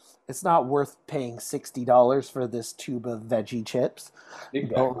 it's not worth paying $60 for this tube of veggie chips,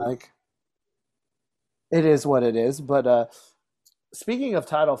 Exactly. but like, it is what it is. But speaking of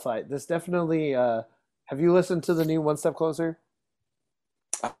title fight, this definitely. Have you listened to the new One Step Closer?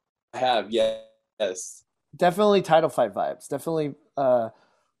 I have, yes. Definitely title fight vibes. Definitely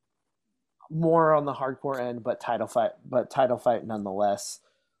more on the hardcore end, but title fight nonetheless.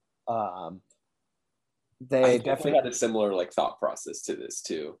 They I definitely had a similar like thought process to this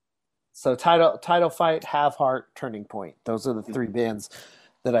too. So title fight, Have Heart, Turning Point. Those are the three bands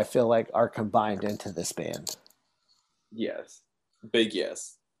that I feel like are combined into this band. Yes, big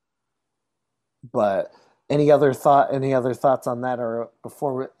yes. But any other thoughts on that, or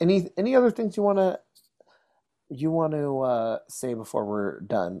before any other things you want to say before we're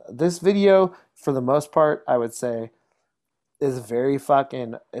done? This video, for the most part, I would say, is very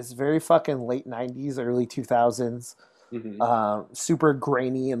fucking late 90s, early 2000s. Mm-hmm. Super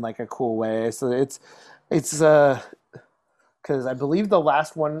grainy in like a cool way. So it's because I believe the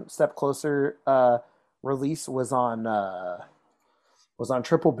last One Step Closer release was on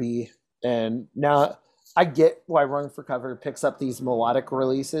Triple B, and now I get why Run for Cover picks up these melodic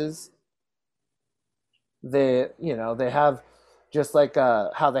releases. They have just like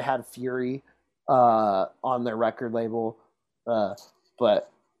how they had Fury on their record label, but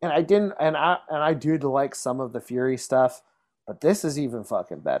I do like some of the Fury stuff, but this is even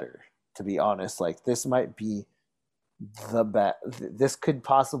fucking better, to be honest. Like, this might be the best. This could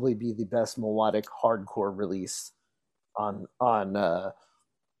possibly be the best melodic hardcore release on Run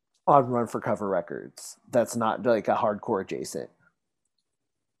for Cover Records. That's not like a hardcore adjacent.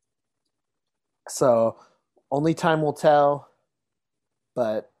 So only time will tell,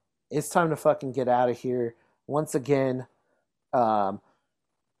 but it's time to fucking get out of here. Once again,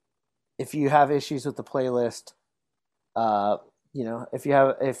 if you have issues with the playlist, if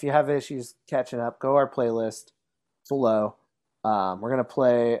you have issues catching up, go our playlist below. We're gonna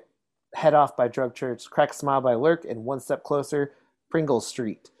play Head Off by Drug Church, Crack Smile by Lurk, and One Step Closer, Pringle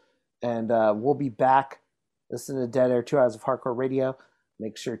Street. And we'll be back. Listen to Dead Air 2 Hours of Hardcore Radio.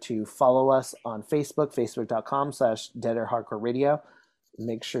 Make sure to follow us on Facebook, facebook.com/Dead Air Hardcore Radio.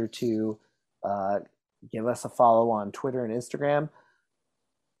 Make sure to give us a follow on Twitter and Instagram,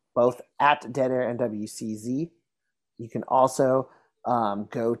 both at Dead Air NWCZ. You can also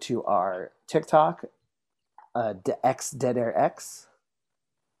go to our TikTok, XDeadAirX.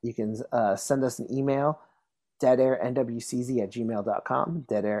 You can send us an email, deadairnwcz@gmail.com,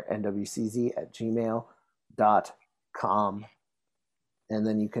 deadairnwcz@gmail.com. And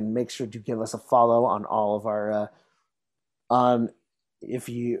then you can make sure to give us a follow on all of our on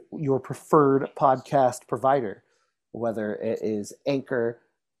your preferred podcast provider, whether it is Anchor,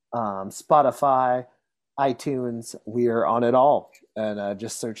 Spotify, iTunes. We are on it all, and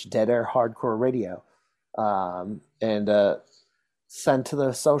just search Dead Air Hardcore Radio, and send to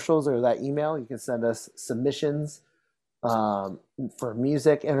the socials or that email. You can send us submissions for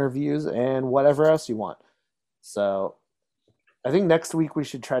music, interviews, and whatever else you want. So I think next week we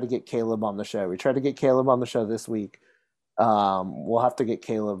should try to get Caleb on the show. We tried to get Caleb on the show this week. We'll have to get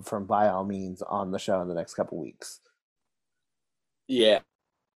Caleb from By All Means on the show in the next couple weeks. Yeah.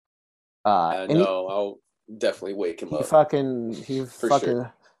 I'll definitely wake him up.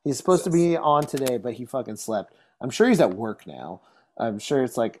 He's supposed to be on today, but he fucking slept. I'm sure he's at work now. I'm sure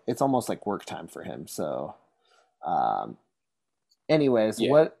it's almost like work time for him. So, anyways,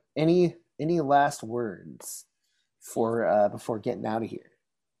 Yeah. what any last words for before getting out of here?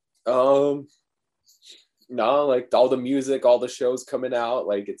 No, like all the music, all the shows coming out,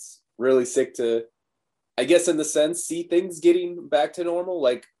 like it's really sick to, I guess in the sense, see things getting back to normal,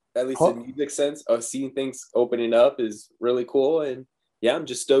 like at least in music sense of seeing things opening up is really cool. And yeah, I'm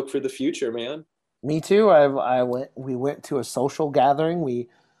just stoked for the future, man. Me too. We went to a social gathering. We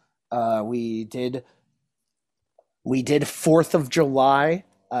did 4th of July.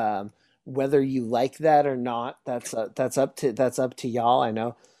 Whether you like that or not, that's up to y'all. I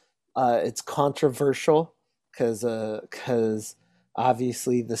know it's controversial because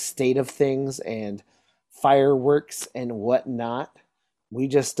obviously the state of things and fireworks and whatnot. We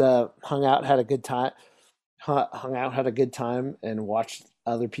just hung out, had a good time, and watched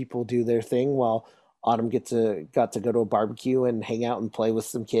other people do their thing while Autumn got to go to a barbecue and hang out and play with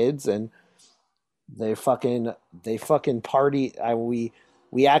some kids, and they fucking party.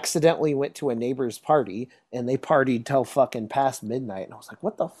 We accidentally went to a neighbor's party and they partied till fucking past midnight, and I was like,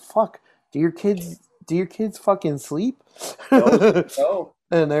 what the fuck? Do your kids fucking sleep? No.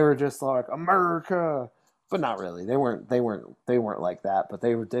 And they were just like, America, but not really. They weren't like that, but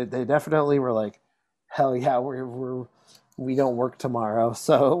they definitely were like, hell yeah, we don't work tomorrow,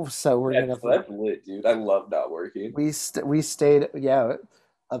 so we're gonna. That's lit, dude. I love not working. We stayed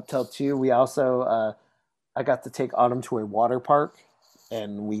up till 2. We also I got to take Autumn to a water park,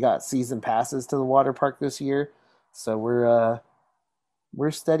 and we got season passes to the water park this year, so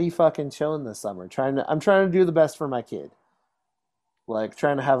we're steady fucking chilling this summer. I'm trying to do the best for my kid. Like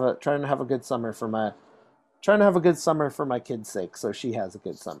trying to have a good summer for my kid's sake, so she has a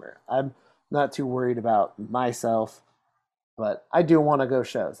good summer. I'm not too worried about myself, but I do want to go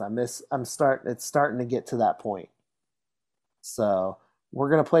shows. It's starting to get to that point. So we're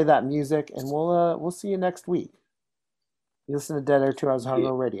gonna play that music, and we'll see you next week. You listen to Dead Air 2 Hours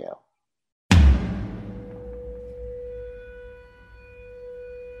Hardcore Radio.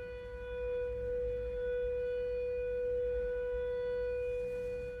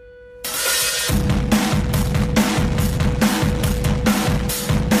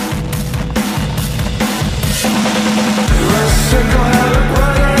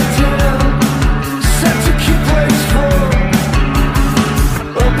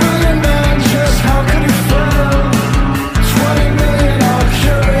 Just how could you fail? 20 million are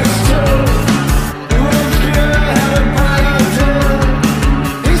curious.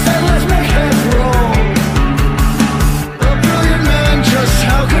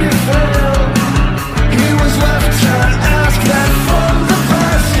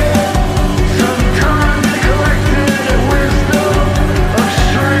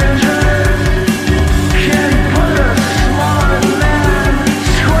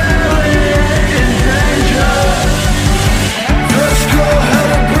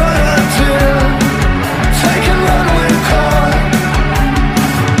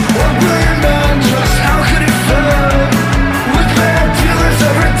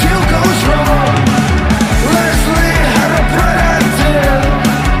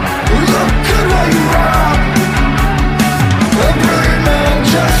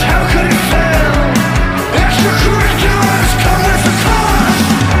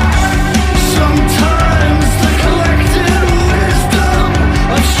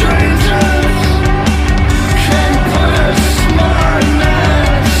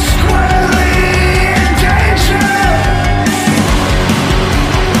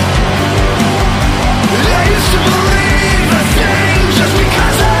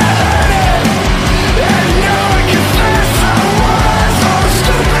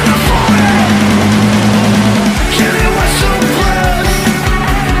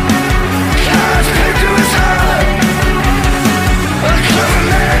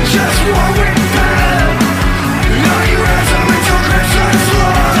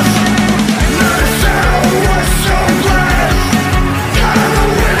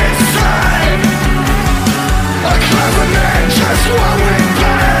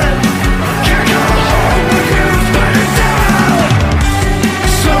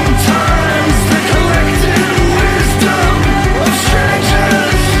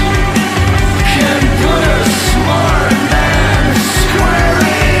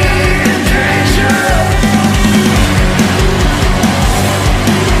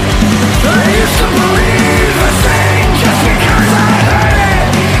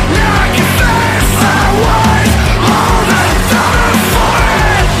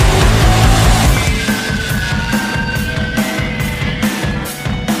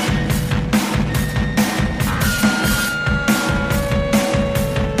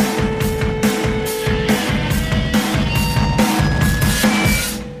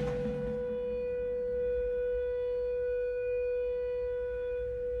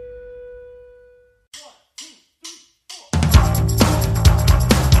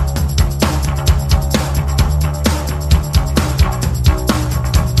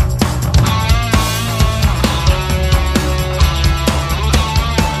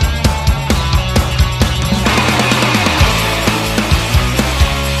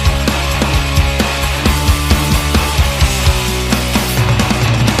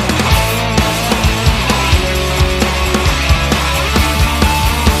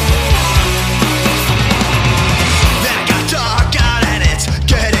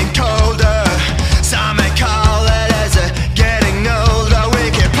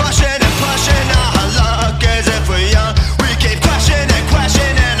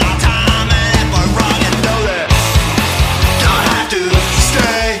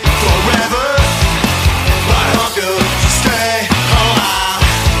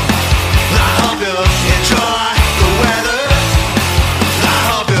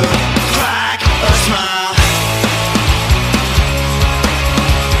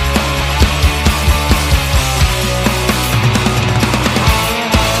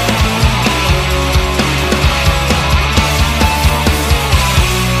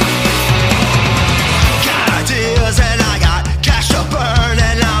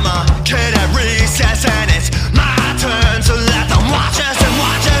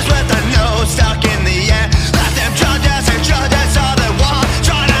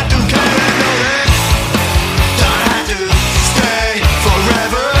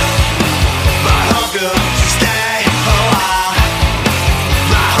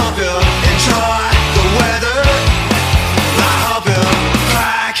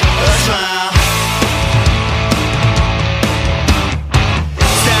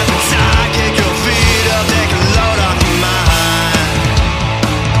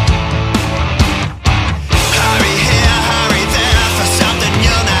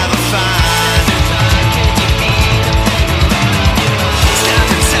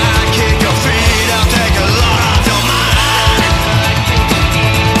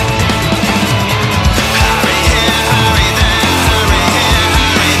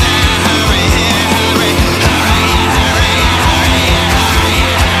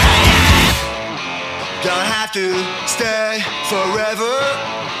 have to stay forever,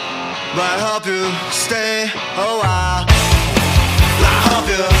 but I hope you stay a while. I hope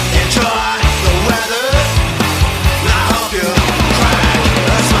you enjoy the weather.